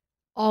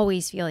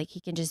always feel like he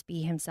can just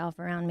be himself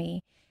around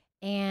me.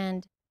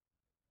 And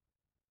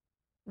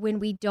when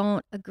we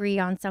don't agree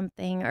on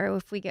something or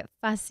if we get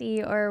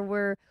fussy or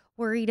we're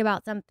worried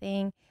about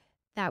something,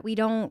 that we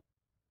don't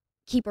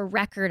keep a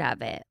record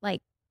of it.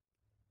 Like,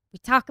 we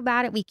talk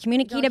about it, we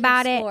communicate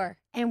about it,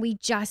 and we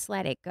just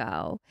let it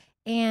go.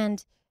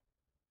 And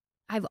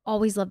I've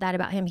always loved that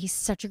about him. He's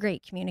such a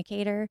great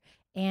communicator,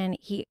 and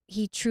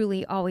he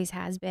truly always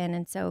has been.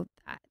 And so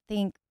I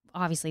think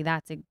obviously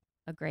that's a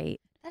great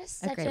one. That's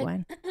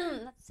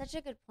such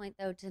a good point,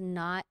 though, to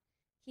not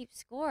keep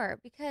score,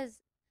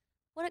 because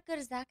what good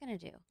is that going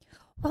to do?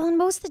 Well, and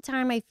most of the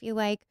time I feel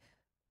like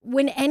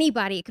when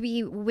anybody, it could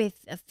be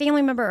with a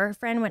family member or a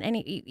friend, when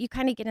you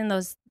kind of get in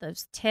those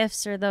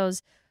tiffs or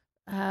those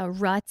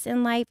ruts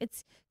in life,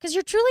 it's because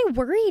you're truly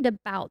worried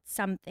about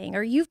something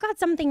or you've got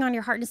something on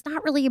your heart and it's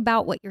not really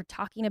about what you're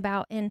talking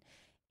about. And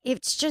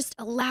it's just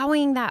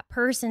allowing that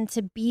person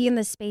to be in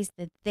the space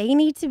that they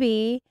need to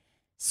be,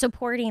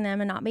 supporting them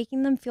and not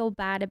making them feel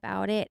bad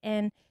about it.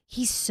 And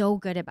he's so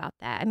good about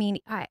that. I mean,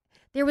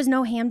 there was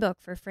no handbook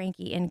for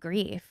Frankie in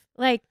grief.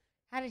 Like,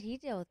 how did he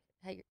deal with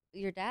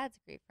your dad's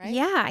grief, right?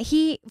 Yeah,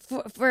 he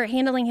for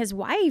handling his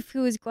wife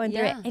who was going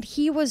through it, and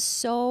he was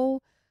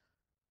so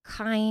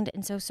kind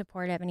and so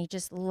supportive, and he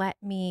just let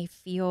me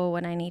feel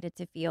what I needed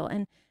to feel,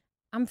 and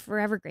I'm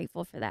forever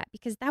grateful for that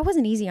because that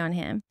wasn't easy on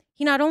him.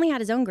 He not only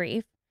had his own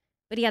grief,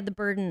 but he had the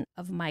burden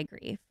of my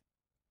grief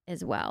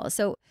as well.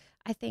 So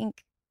I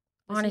think,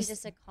 honestly,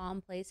 just a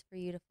calm place for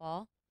you to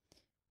fall.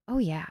 Oh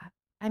yeah,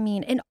 I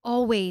mean, and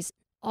always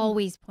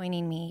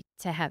pointing me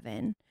to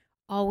heaven,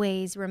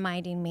 always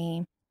reminding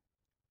me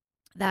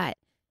that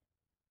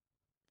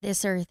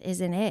this earth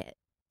isn't it.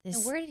 And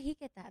where did he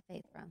get that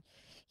faith from?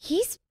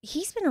 He's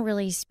been a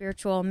really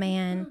spiritual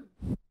man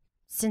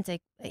since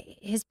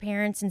his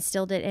parents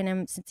instilled it in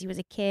him since he was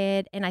a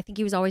kid, and I think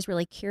he was always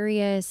really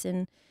curious,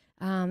 and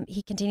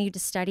he continued to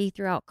study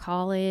throughout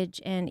college,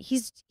 and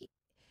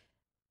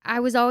I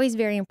was always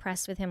very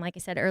impressed with him. Like I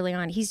said early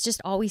on, he's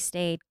just always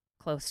stayed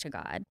close to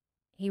God.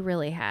 He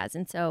really has,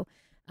 and so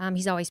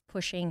he's always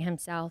pushing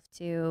himself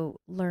to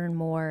learn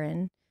more,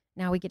 and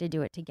now we get to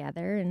do it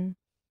together, and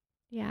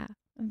yeah,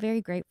 I'm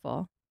very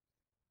grateful.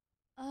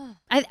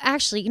 I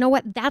actually, you know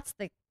what? That's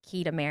the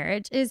key to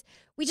marriage is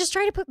we just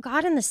try to put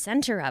God in the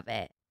center of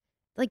it.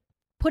 Like,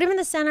 put him in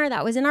the center.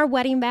 That was in our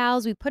wedding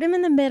vows. We put him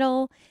in the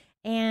middle,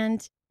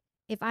 and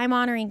if I'm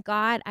honoring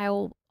God, I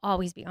will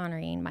always be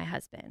honoring my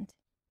husband.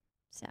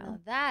 So Now,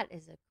 that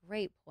is a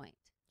great point.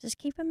 just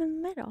keep him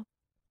in the middle.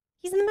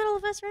 He's in the middle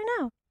of us right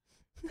now.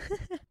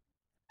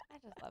 I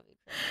just love you,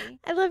 Chrissy.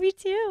 I love you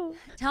too.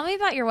 Tell me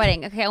about your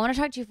wedding. Okay, I want to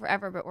talk to you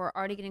forever, but we're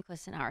already getting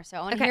close to an hour. So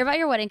I want to Okay. hear about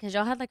your wedding because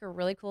y'all had like a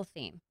really cool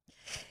theme.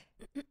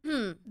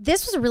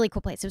 This was a really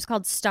cool place. It was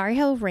called Star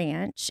Hill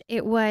Ranch.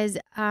 It was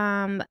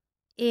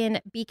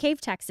in Bee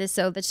Cave, Texas.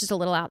 So that's just a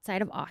little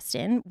outside of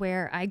Austin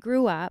where I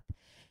grew up.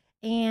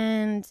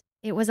 And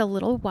it was a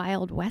little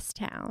Wild West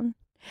town.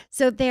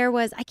 So there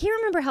was, I can't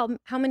remember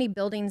how many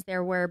buildings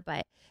there were,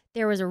 but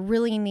there was a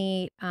really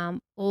neat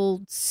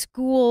old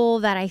school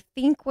that I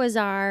think was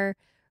our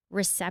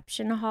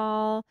reception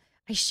hall.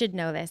 I should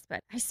know this,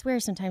 but I swear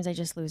sometimes I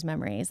just lose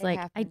memories. It Like,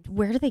 happens.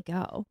 where do they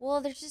go?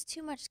 Well, there's just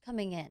too much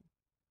coming in.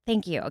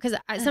 Thank you. Because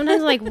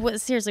sometimes I'm like,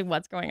 seriously,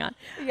 what's going on?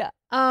 Yeah.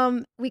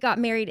 We got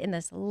married in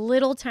this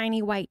little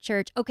tiny white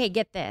church. Okay,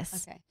 get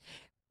this. Okay.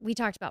 We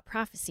talked about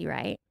prophecy,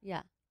 right?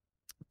 Yeah.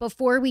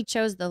 Before we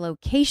chose the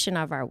location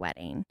of our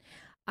wedding,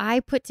 I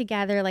put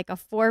together like a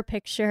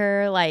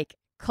 4-picture like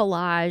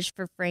collage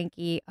for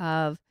Frankie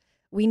of,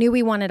 we knew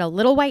we wanted a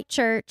little white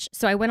church.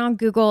 So I went on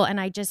Google and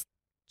I just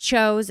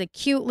chose a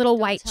cute little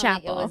white Don't tell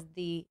me chapel. It was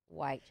the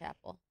White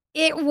Chapel.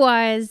 It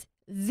was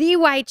the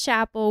white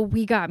chapel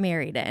we got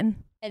married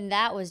in. And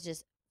that was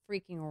just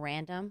freaking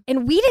random.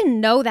 And we didn't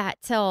know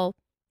that till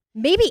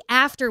maybe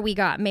after we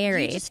got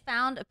married. You just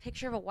found a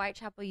picture of a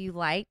Whitechapel you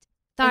liked.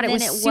 Thought and it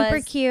then was super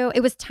was- cute.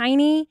 It was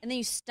tiny. And then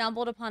you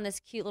stumbled upon this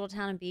cute little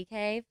town in Bee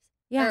Cave.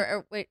 Yeah.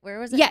 Or wait, where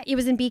was it? Yeah, it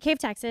was in Bee Cave,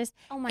 Texas.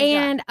 Oh my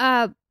And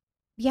God.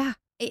 yeah,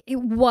 it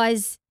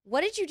was.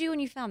 What did you do when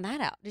you found that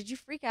out? Did you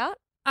freak out?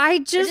 I Or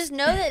just just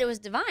know that it was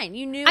divine.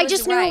 You knew. I it was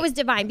just knew right. it was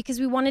divine because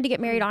we wanted to get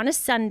married on a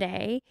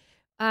Sunday,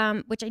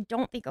 which I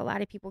don't think a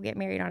lot of people get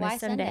married on Why a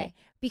Sunday, Sunday?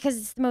 because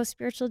it's the most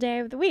spiritual day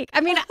of the week.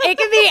 I mean, it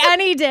could be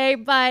any day,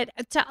 but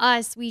to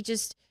us, we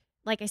just,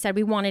 like I said,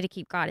 we wanted to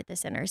keep God at the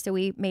center, so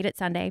we made it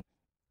Sunday.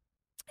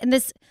 And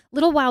this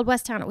little Wild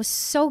West town, it was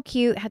so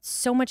cute, had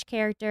so much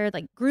character.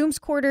 Like groom's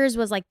quarters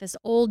was like this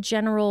old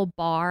general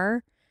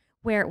bar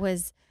where it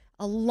was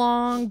a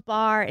long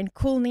bar and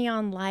cool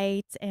neon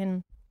lights.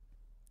 And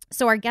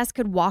so our guests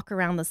could walk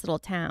around this little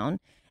town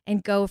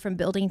and go from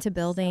building to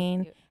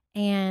building. cute.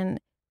 And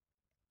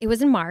it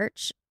was in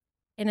March.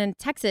 And in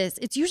Texas,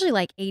 it's usually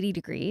like 80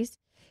 degrees.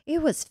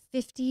 It was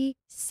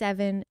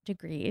 57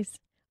 degrees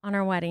on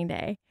our wedding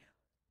day,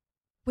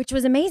 which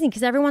was amazing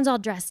because everyone's all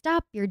dressed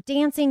up. You're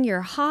dancing.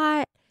 You're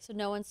hot. So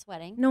no one's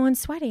sweating. No one's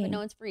sweating. But no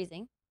one's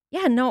freezing.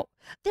 Yeah, no.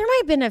 There might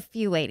have been a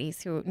few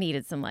ladies who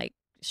needed some like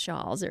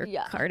shawls or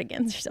Yeah.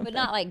 cardigans or something. But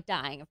not like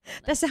dying of That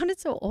coldness. sounded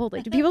so old.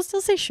 Like, do people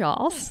still say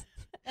shawls?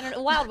 In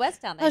a Wild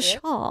West town, they A do.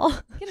 shawl.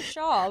 Get a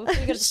shawl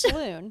before you go to the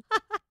saloon.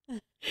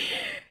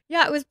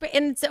 Yeah, it was.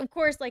 And so, of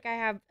course, like I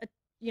have,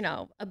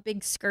 a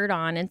big skirt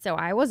on. And so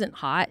I wasn't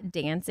hot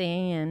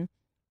dancing. And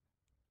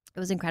it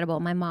was incredible.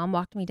 My mom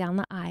walked me down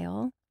the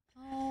aisle.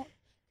 Oh,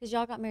 because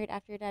y'all got married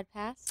after your dad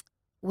passed?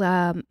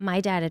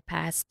 My dad had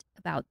passed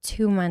about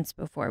 2 months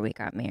before we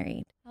got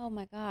married. Oh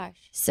my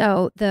gosh.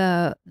 So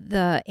the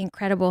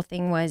incredible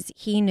thing was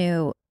he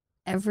knew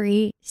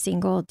every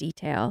single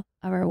detail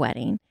of our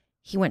wedding.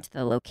 He went to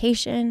the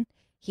location.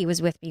 He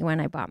was with me when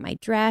I bought my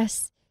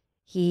dress.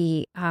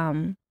 He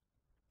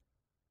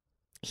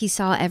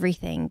saw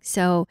everything.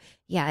 So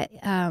yeah,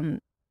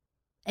 and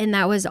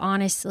that was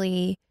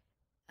honestly,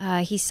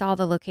 he saw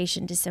the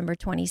location December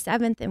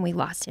 27th, and we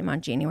lost him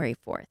on January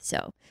 4th.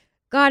 So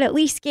God at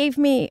least gave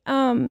me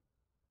the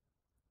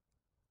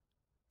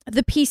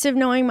peace of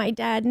knowing my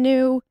dad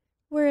knew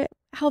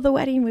how the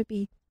wedding would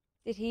be.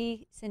 Did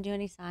he send you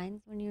any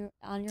signs when you were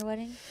on your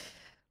wedding?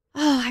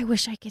 Oh, I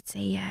wish I could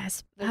say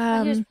yes. He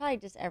was probably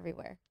just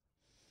everywhere.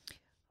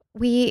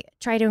 We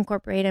try to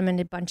incorporate him in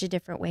a bunch of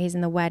different ways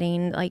in the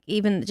wedding. Like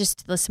even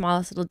just the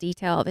smallest little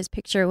detail of his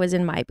picture was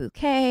in my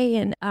bouquet.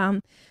 And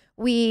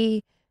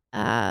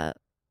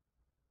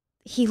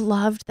he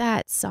loved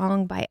that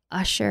song by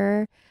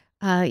Usher.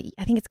 I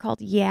think it's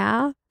called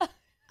Yeah.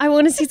 I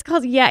want to say it's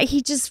called Yeah.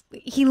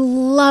 He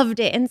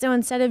loved it. And so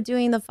instead of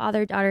doing the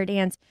father-daughter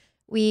dance,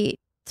 we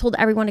told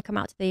everyone to come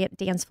out to the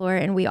dance floor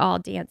and we all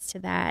danced to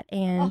that.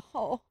 And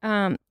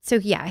so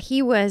yeah,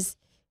 he was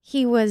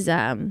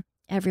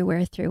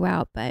everywhere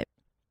throughout, but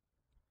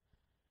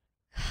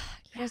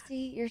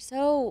Chrissy, you're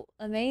so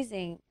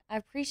amazing. I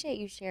appreciate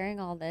you sharing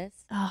all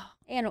this. oh,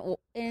 And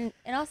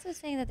also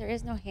saying that there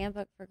is no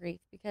handbook for grief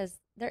because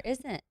there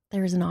isn't.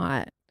 there's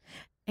not.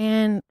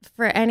 And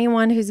for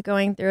anyone who's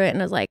going through it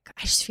and is like,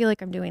 I just feel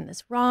like I'm doing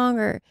this wrong,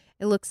 or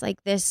it looks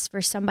like this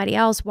for somebody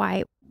else.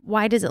 Why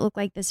does it look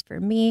like this for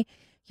me?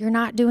 You're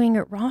not doing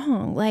it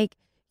wrong. Like,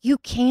 you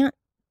can't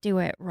do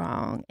it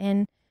wrong.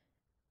 And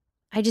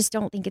I just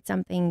don't think it's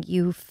something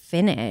you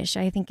finish.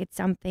 I think it's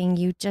something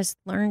you just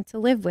learn to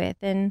live with.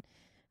 And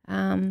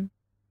there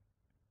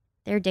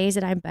are days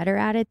that I'm better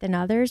at it than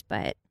others,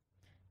 but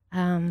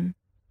I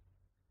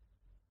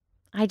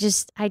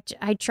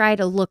try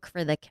to look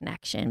for the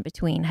connection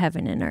between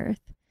heaven and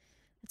earth.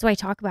 That's why I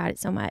talk about it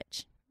so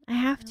much. I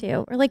have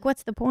to. Or like,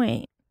 what's the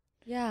point?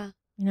 Yeah.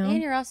 You know?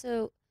 And you're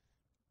also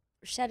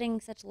shedding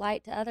such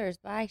light to others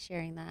by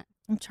sharing that.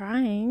 I'm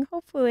trying,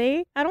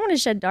 hopefully. I don't want to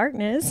shed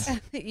darkness.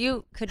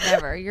 You could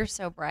never. You're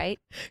so bright.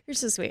 You're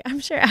so sweet. I'm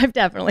sure I've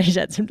definitely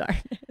shed some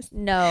darkness.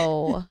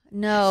 No.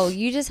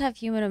 You just have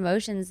human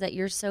emotions that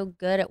you're so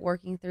good at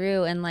working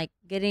through and like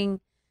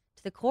getting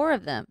to the core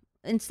of them.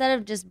 Instead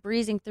of just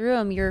breezing through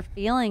them, you're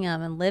feeling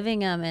them and living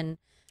them. And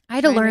I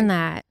had to learn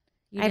that.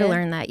 You I had to did?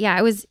 learn that. Yeah,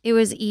 it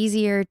was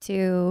easier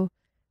to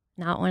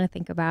not want to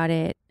think about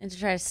it. And to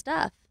try to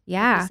stuff.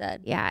 Yeah. Like you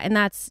said. Yeah, and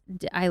it's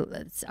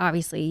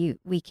obviously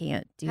we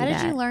can't do How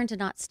that. did you learn to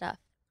not stuff?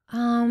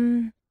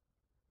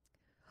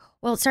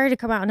 Well, it started to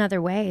come out in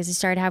other ways. I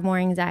started to have more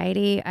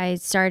anxiety. I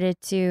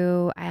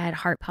had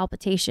heart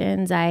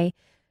palpitations.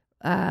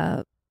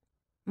 My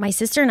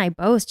sister and I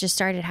both just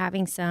started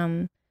having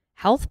some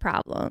health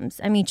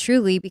problems. I mean,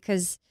 truly,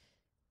 because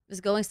It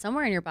was going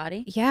somewhere in your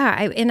body. yeah,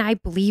 I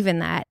believe in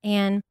that.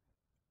 And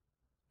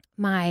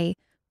my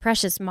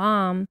precious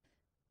mom,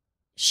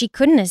 she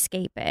couldn't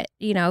escape it.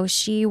 You know,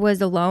 she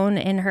was alone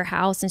in her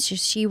house, and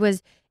she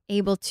was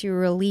able to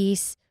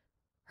release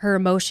her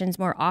emotions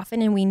more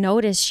often. And we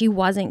noticed she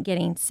wasn't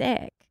getting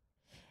sick.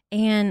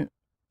 And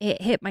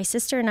it hit my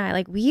sister and I,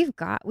 like, we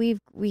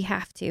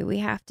have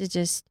to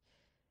just,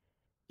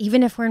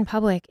 even if we're in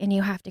public and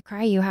you have to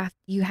cry, you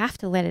have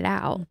to let it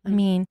out. Mm-hmm. I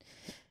mean,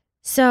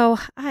 so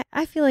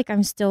I feel like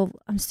I'm still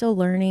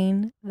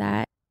learning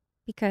that,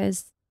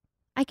 because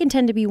I can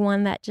tend to be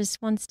one that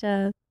just wants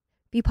to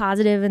be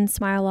positive and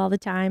smile all the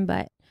time,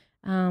 but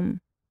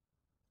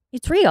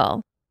it's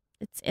real.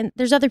 And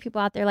there's other people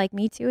out there like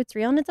me too. It's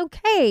real, and it's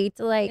okay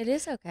to like It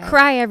is okay.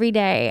 cry every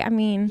day. I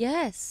mean,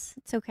 Yes.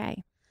 it's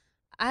okay.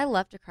 I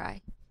love to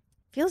cry.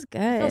 Feels good.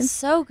 It feels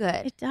so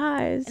good. It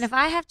does. And if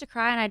I have to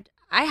cry, and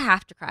I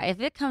have to cry. If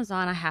it comes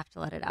on, I have to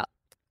let it out.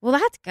 Well,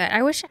 that's good.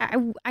 I wish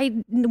I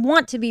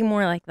want to be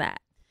more like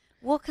that.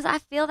 Well, because I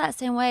feel that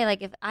same way.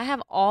 Like if I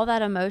have all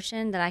that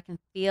emotion that I can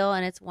feel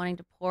and it's wanting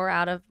to pour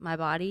out of my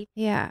body,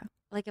 Yeah.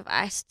 like if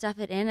I stuff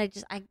it in, it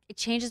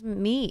changes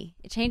me.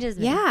 It changes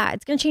me. Yeah.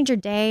 It's going to change your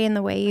day and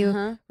the way you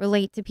Uh-huh.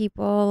 relate to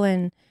people.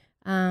 And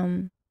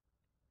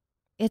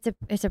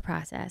it's a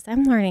process.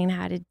 I'm learning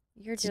how to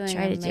You're to doing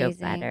try to do it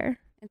amazing. better.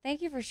 And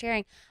thank you for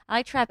sharing. I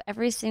like to wrap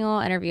every single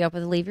interview up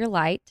with Leave Your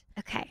Light.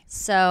 Okay.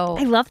 So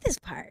I love this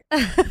part.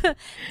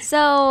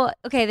 So,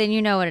 okay, then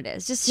you know what it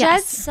is. Just shed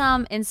Yes.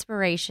 some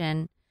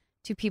inspiration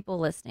to people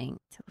listening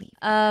To leave.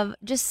 of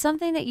just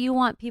something that you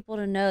want people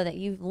to know that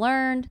you've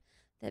learned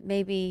that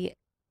maybe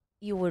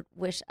you would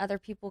wish other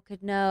people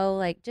could know,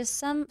 like just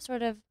some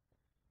sort of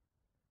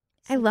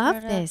I love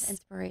sort of this.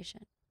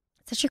 inspiration.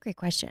 Such a great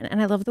question.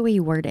 And I love the way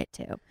you word it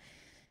too.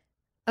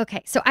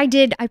 Okay. So I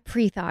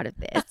pre-thought of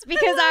this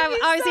because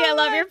I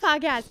love your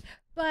podcast.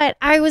 But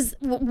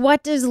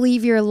what does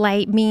leave your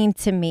light mean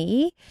to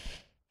me?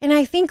 And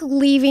I think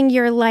leaving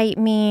your light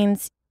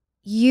means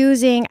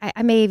using,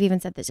 I may have even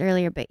said this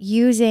earlier, but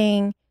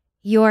using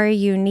your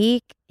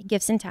unique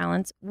gifts and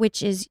talents,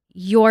 which is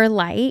your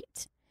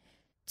light,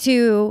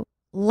 to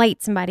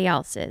light somebody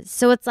else's.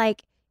 So it's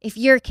like, if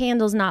your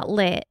candle's not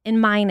lit and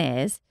mine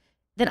is,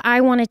 then I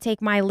want to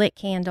take my lit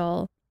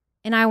candle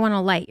and I want to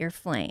light your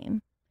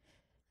flame.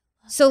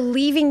 So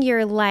leaving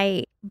your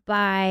light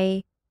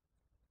by,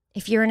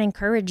 if you're an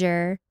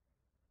encourager,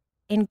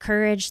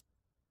 encourage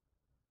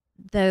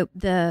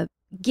the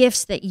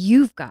gifts that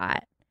you've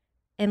got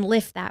and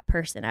lift that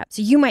person up.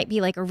 So you might be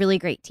like a really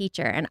great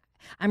teacher and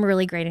I'm a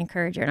really great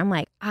encourager. And I'm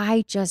like,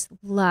 I just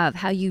love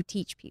how you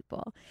teach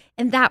people.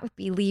 And that would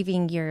be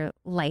leaving your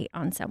light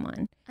on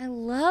someone. I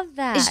love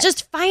that. It's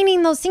just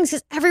finding those things,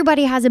 because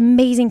everybody has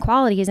amazing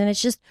qualities, and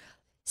it's just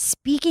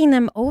speaking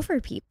them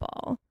over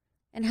people.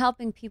 and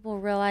helping people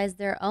realize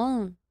their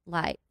own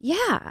light.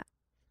 Yeah.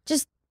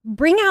 Just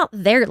bring out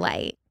their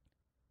light.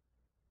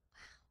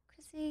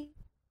 Chrissy,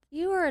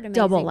 you are an amazing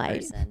Double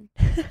light. person.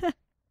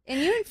 And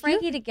you and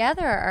Frankie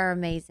together are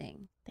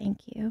amazing.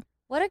 Thank you.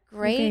 What a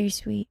You're very great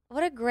sweet.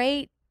 what a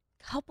great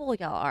couple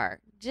y'all are.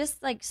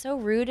 Just like so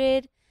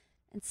rooted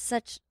and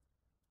such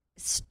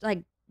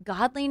like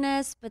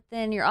godliness, but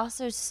then you're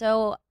also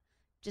so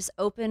just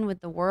open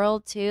with the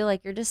world too.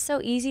 Like you're just so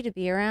easy to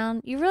be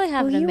around. You really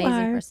have Oh, an you amazing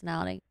are.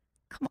 personality.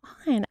 Come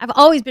on. I've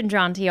always been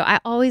drawn to you. I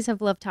always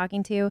have loved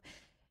talking to you.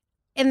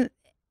 And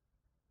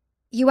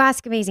you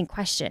ask amazing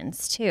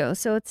questions too.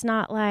 So it's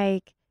not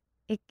like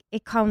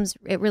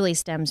it really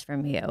stems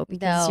from you,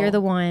 because No. you're the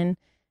one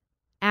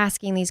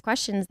asking these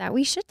questions that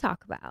we should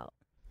talk about.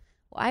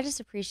 Well, I just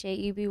appreciate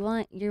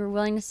your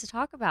willingness to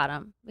talk about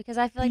them, because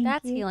I feel like Thank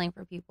that's you. healing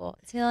for people.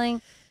 It's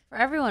healing for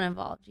everyone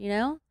involved, you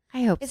know?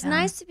 I hope It's so.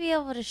 nice to be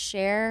able to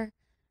share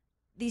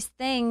these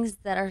things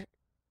that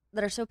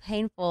are so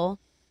painful,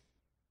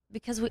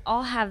 because we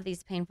all have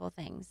these painful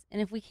things.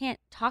 And if we can't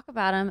talk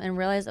about them and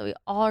realize that we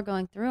all are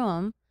going through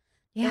them,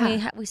 Yeah.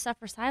 then we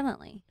suffer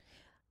silently.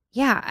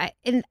 Yeah,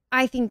 and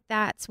I think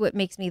that's what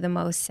makes me the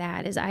most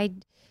sad is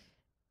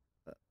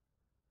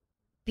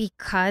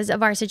because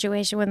of our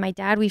situation with my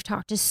dad, we've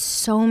talked to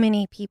so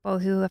many people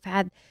who have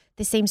had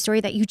the same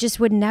story that you just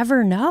would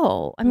never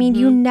know. I mean,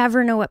 you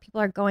never know what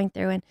people are going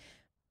through. And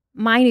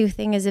my new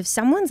thing is if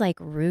someone's like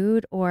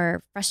rude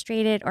or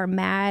frustrated or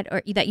mad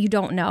or that you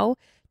don't know,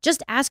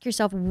 just ask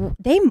yourself,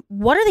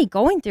 what are they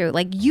going through?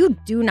 Like, you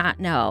do not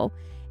know.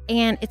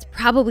 And it's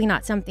probably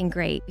not something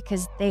great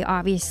because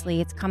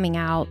it's coming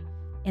out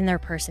in their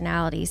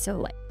personality. So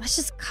like, let's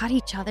just cut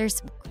each other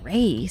some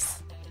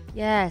grace.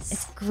 Yes.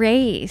 It's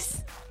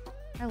grace.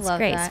 I love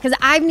grace. that. Because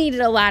I've needed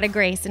a lot of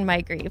grace in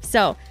my grief.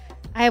 So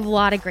I have a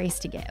lot of grace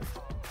to give.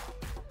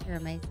 You're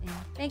amazing.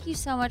 Thank you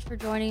so much for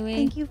joining me.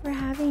 Thank you for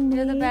having me.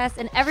 You're the best.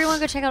 And everyone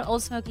go check out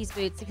Old Smoky's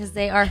boots because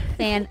they are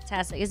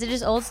fantastic. Is it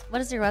just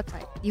what is your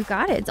website? You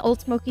got it. It's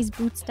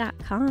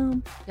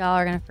oldsmokiesboots.com. Y'all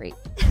are going to freak.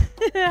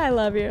 I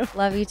love you.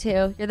 Love you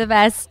too. You're the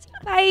best.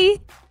 Bye.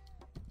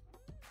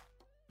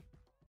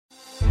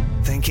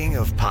 Thinking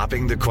of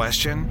popping the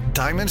question?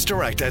 Diamonds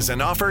Direct has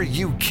an offer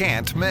you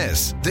can't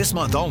miss. This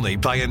month only,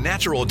 buy a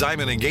natural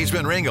diamond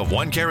engagement ring of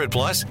 1 carat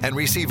plus and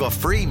receive a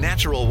free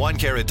natural 1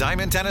 carat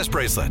diamond tennis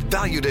bracelet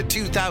valued at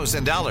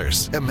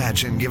 $2,000.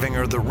 Imagine giving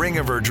her the ring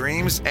of her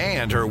dreams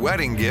and her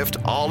wedding gift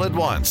all at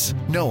once.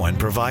 No one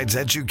provides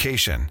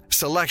education,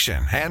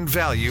 selection, and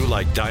value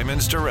like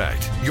Diamonds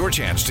Direct. Your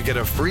chance to get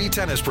a free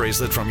tennis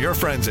bracelet from your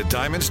friends at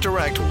Diamonds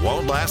Direct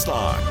won't last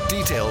long.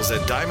 Details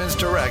at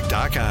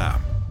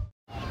diamondsdirect.com.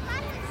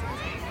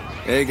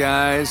 Hey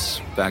guys,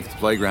 back at the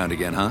playground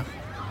again, huh?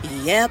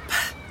 Yep.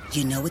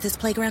 You know what this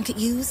playground could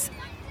use?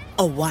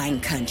 A wine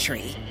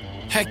country.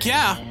 Heck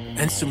yeah,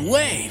 and some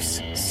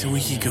waves so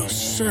we could go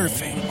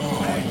surfing.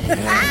 Oh,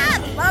 yeah.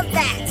 Love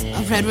that.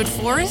 A redwood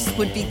forest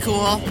would be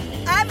cool.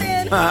 I'm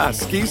in.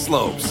 Ski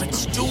slopes.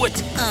 Let's do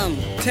it.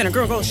 Can a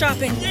girl go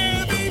shopping?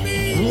 Yeah,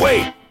 baby.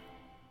 Wait.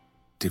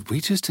 Did we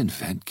just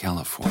invent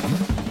California?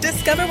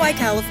 Discover why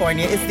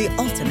California is the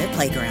ultimate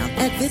playground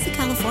at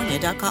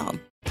visitcalifornia.com.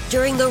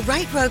 During the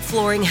Right Rug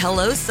Flooring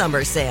Hello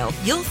Summer Sale,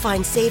 you'll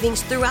find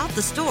savings throughout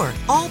the store,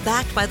 all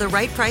backed by the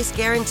right price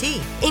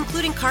guarantee,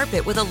 including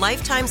carpet with a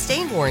lifetime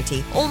stain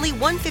warranty, only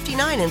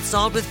 $159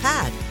 installed with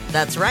pad.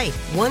 That's right,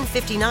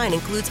 $159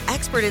 includes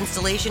expert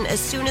installation as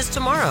soon as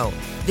tomorrow.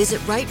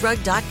 Visit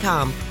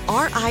rightrug.com,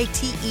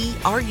 RITERUG.com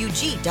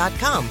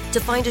to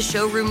find a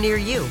showroom near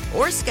you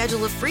or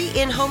schedule a free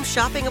in-home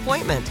shopping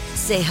appointment.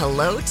 Say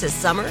hello to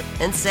summer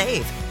and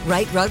save.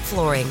 Right Rug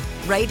Flooring,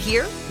 right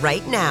here,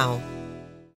 right now.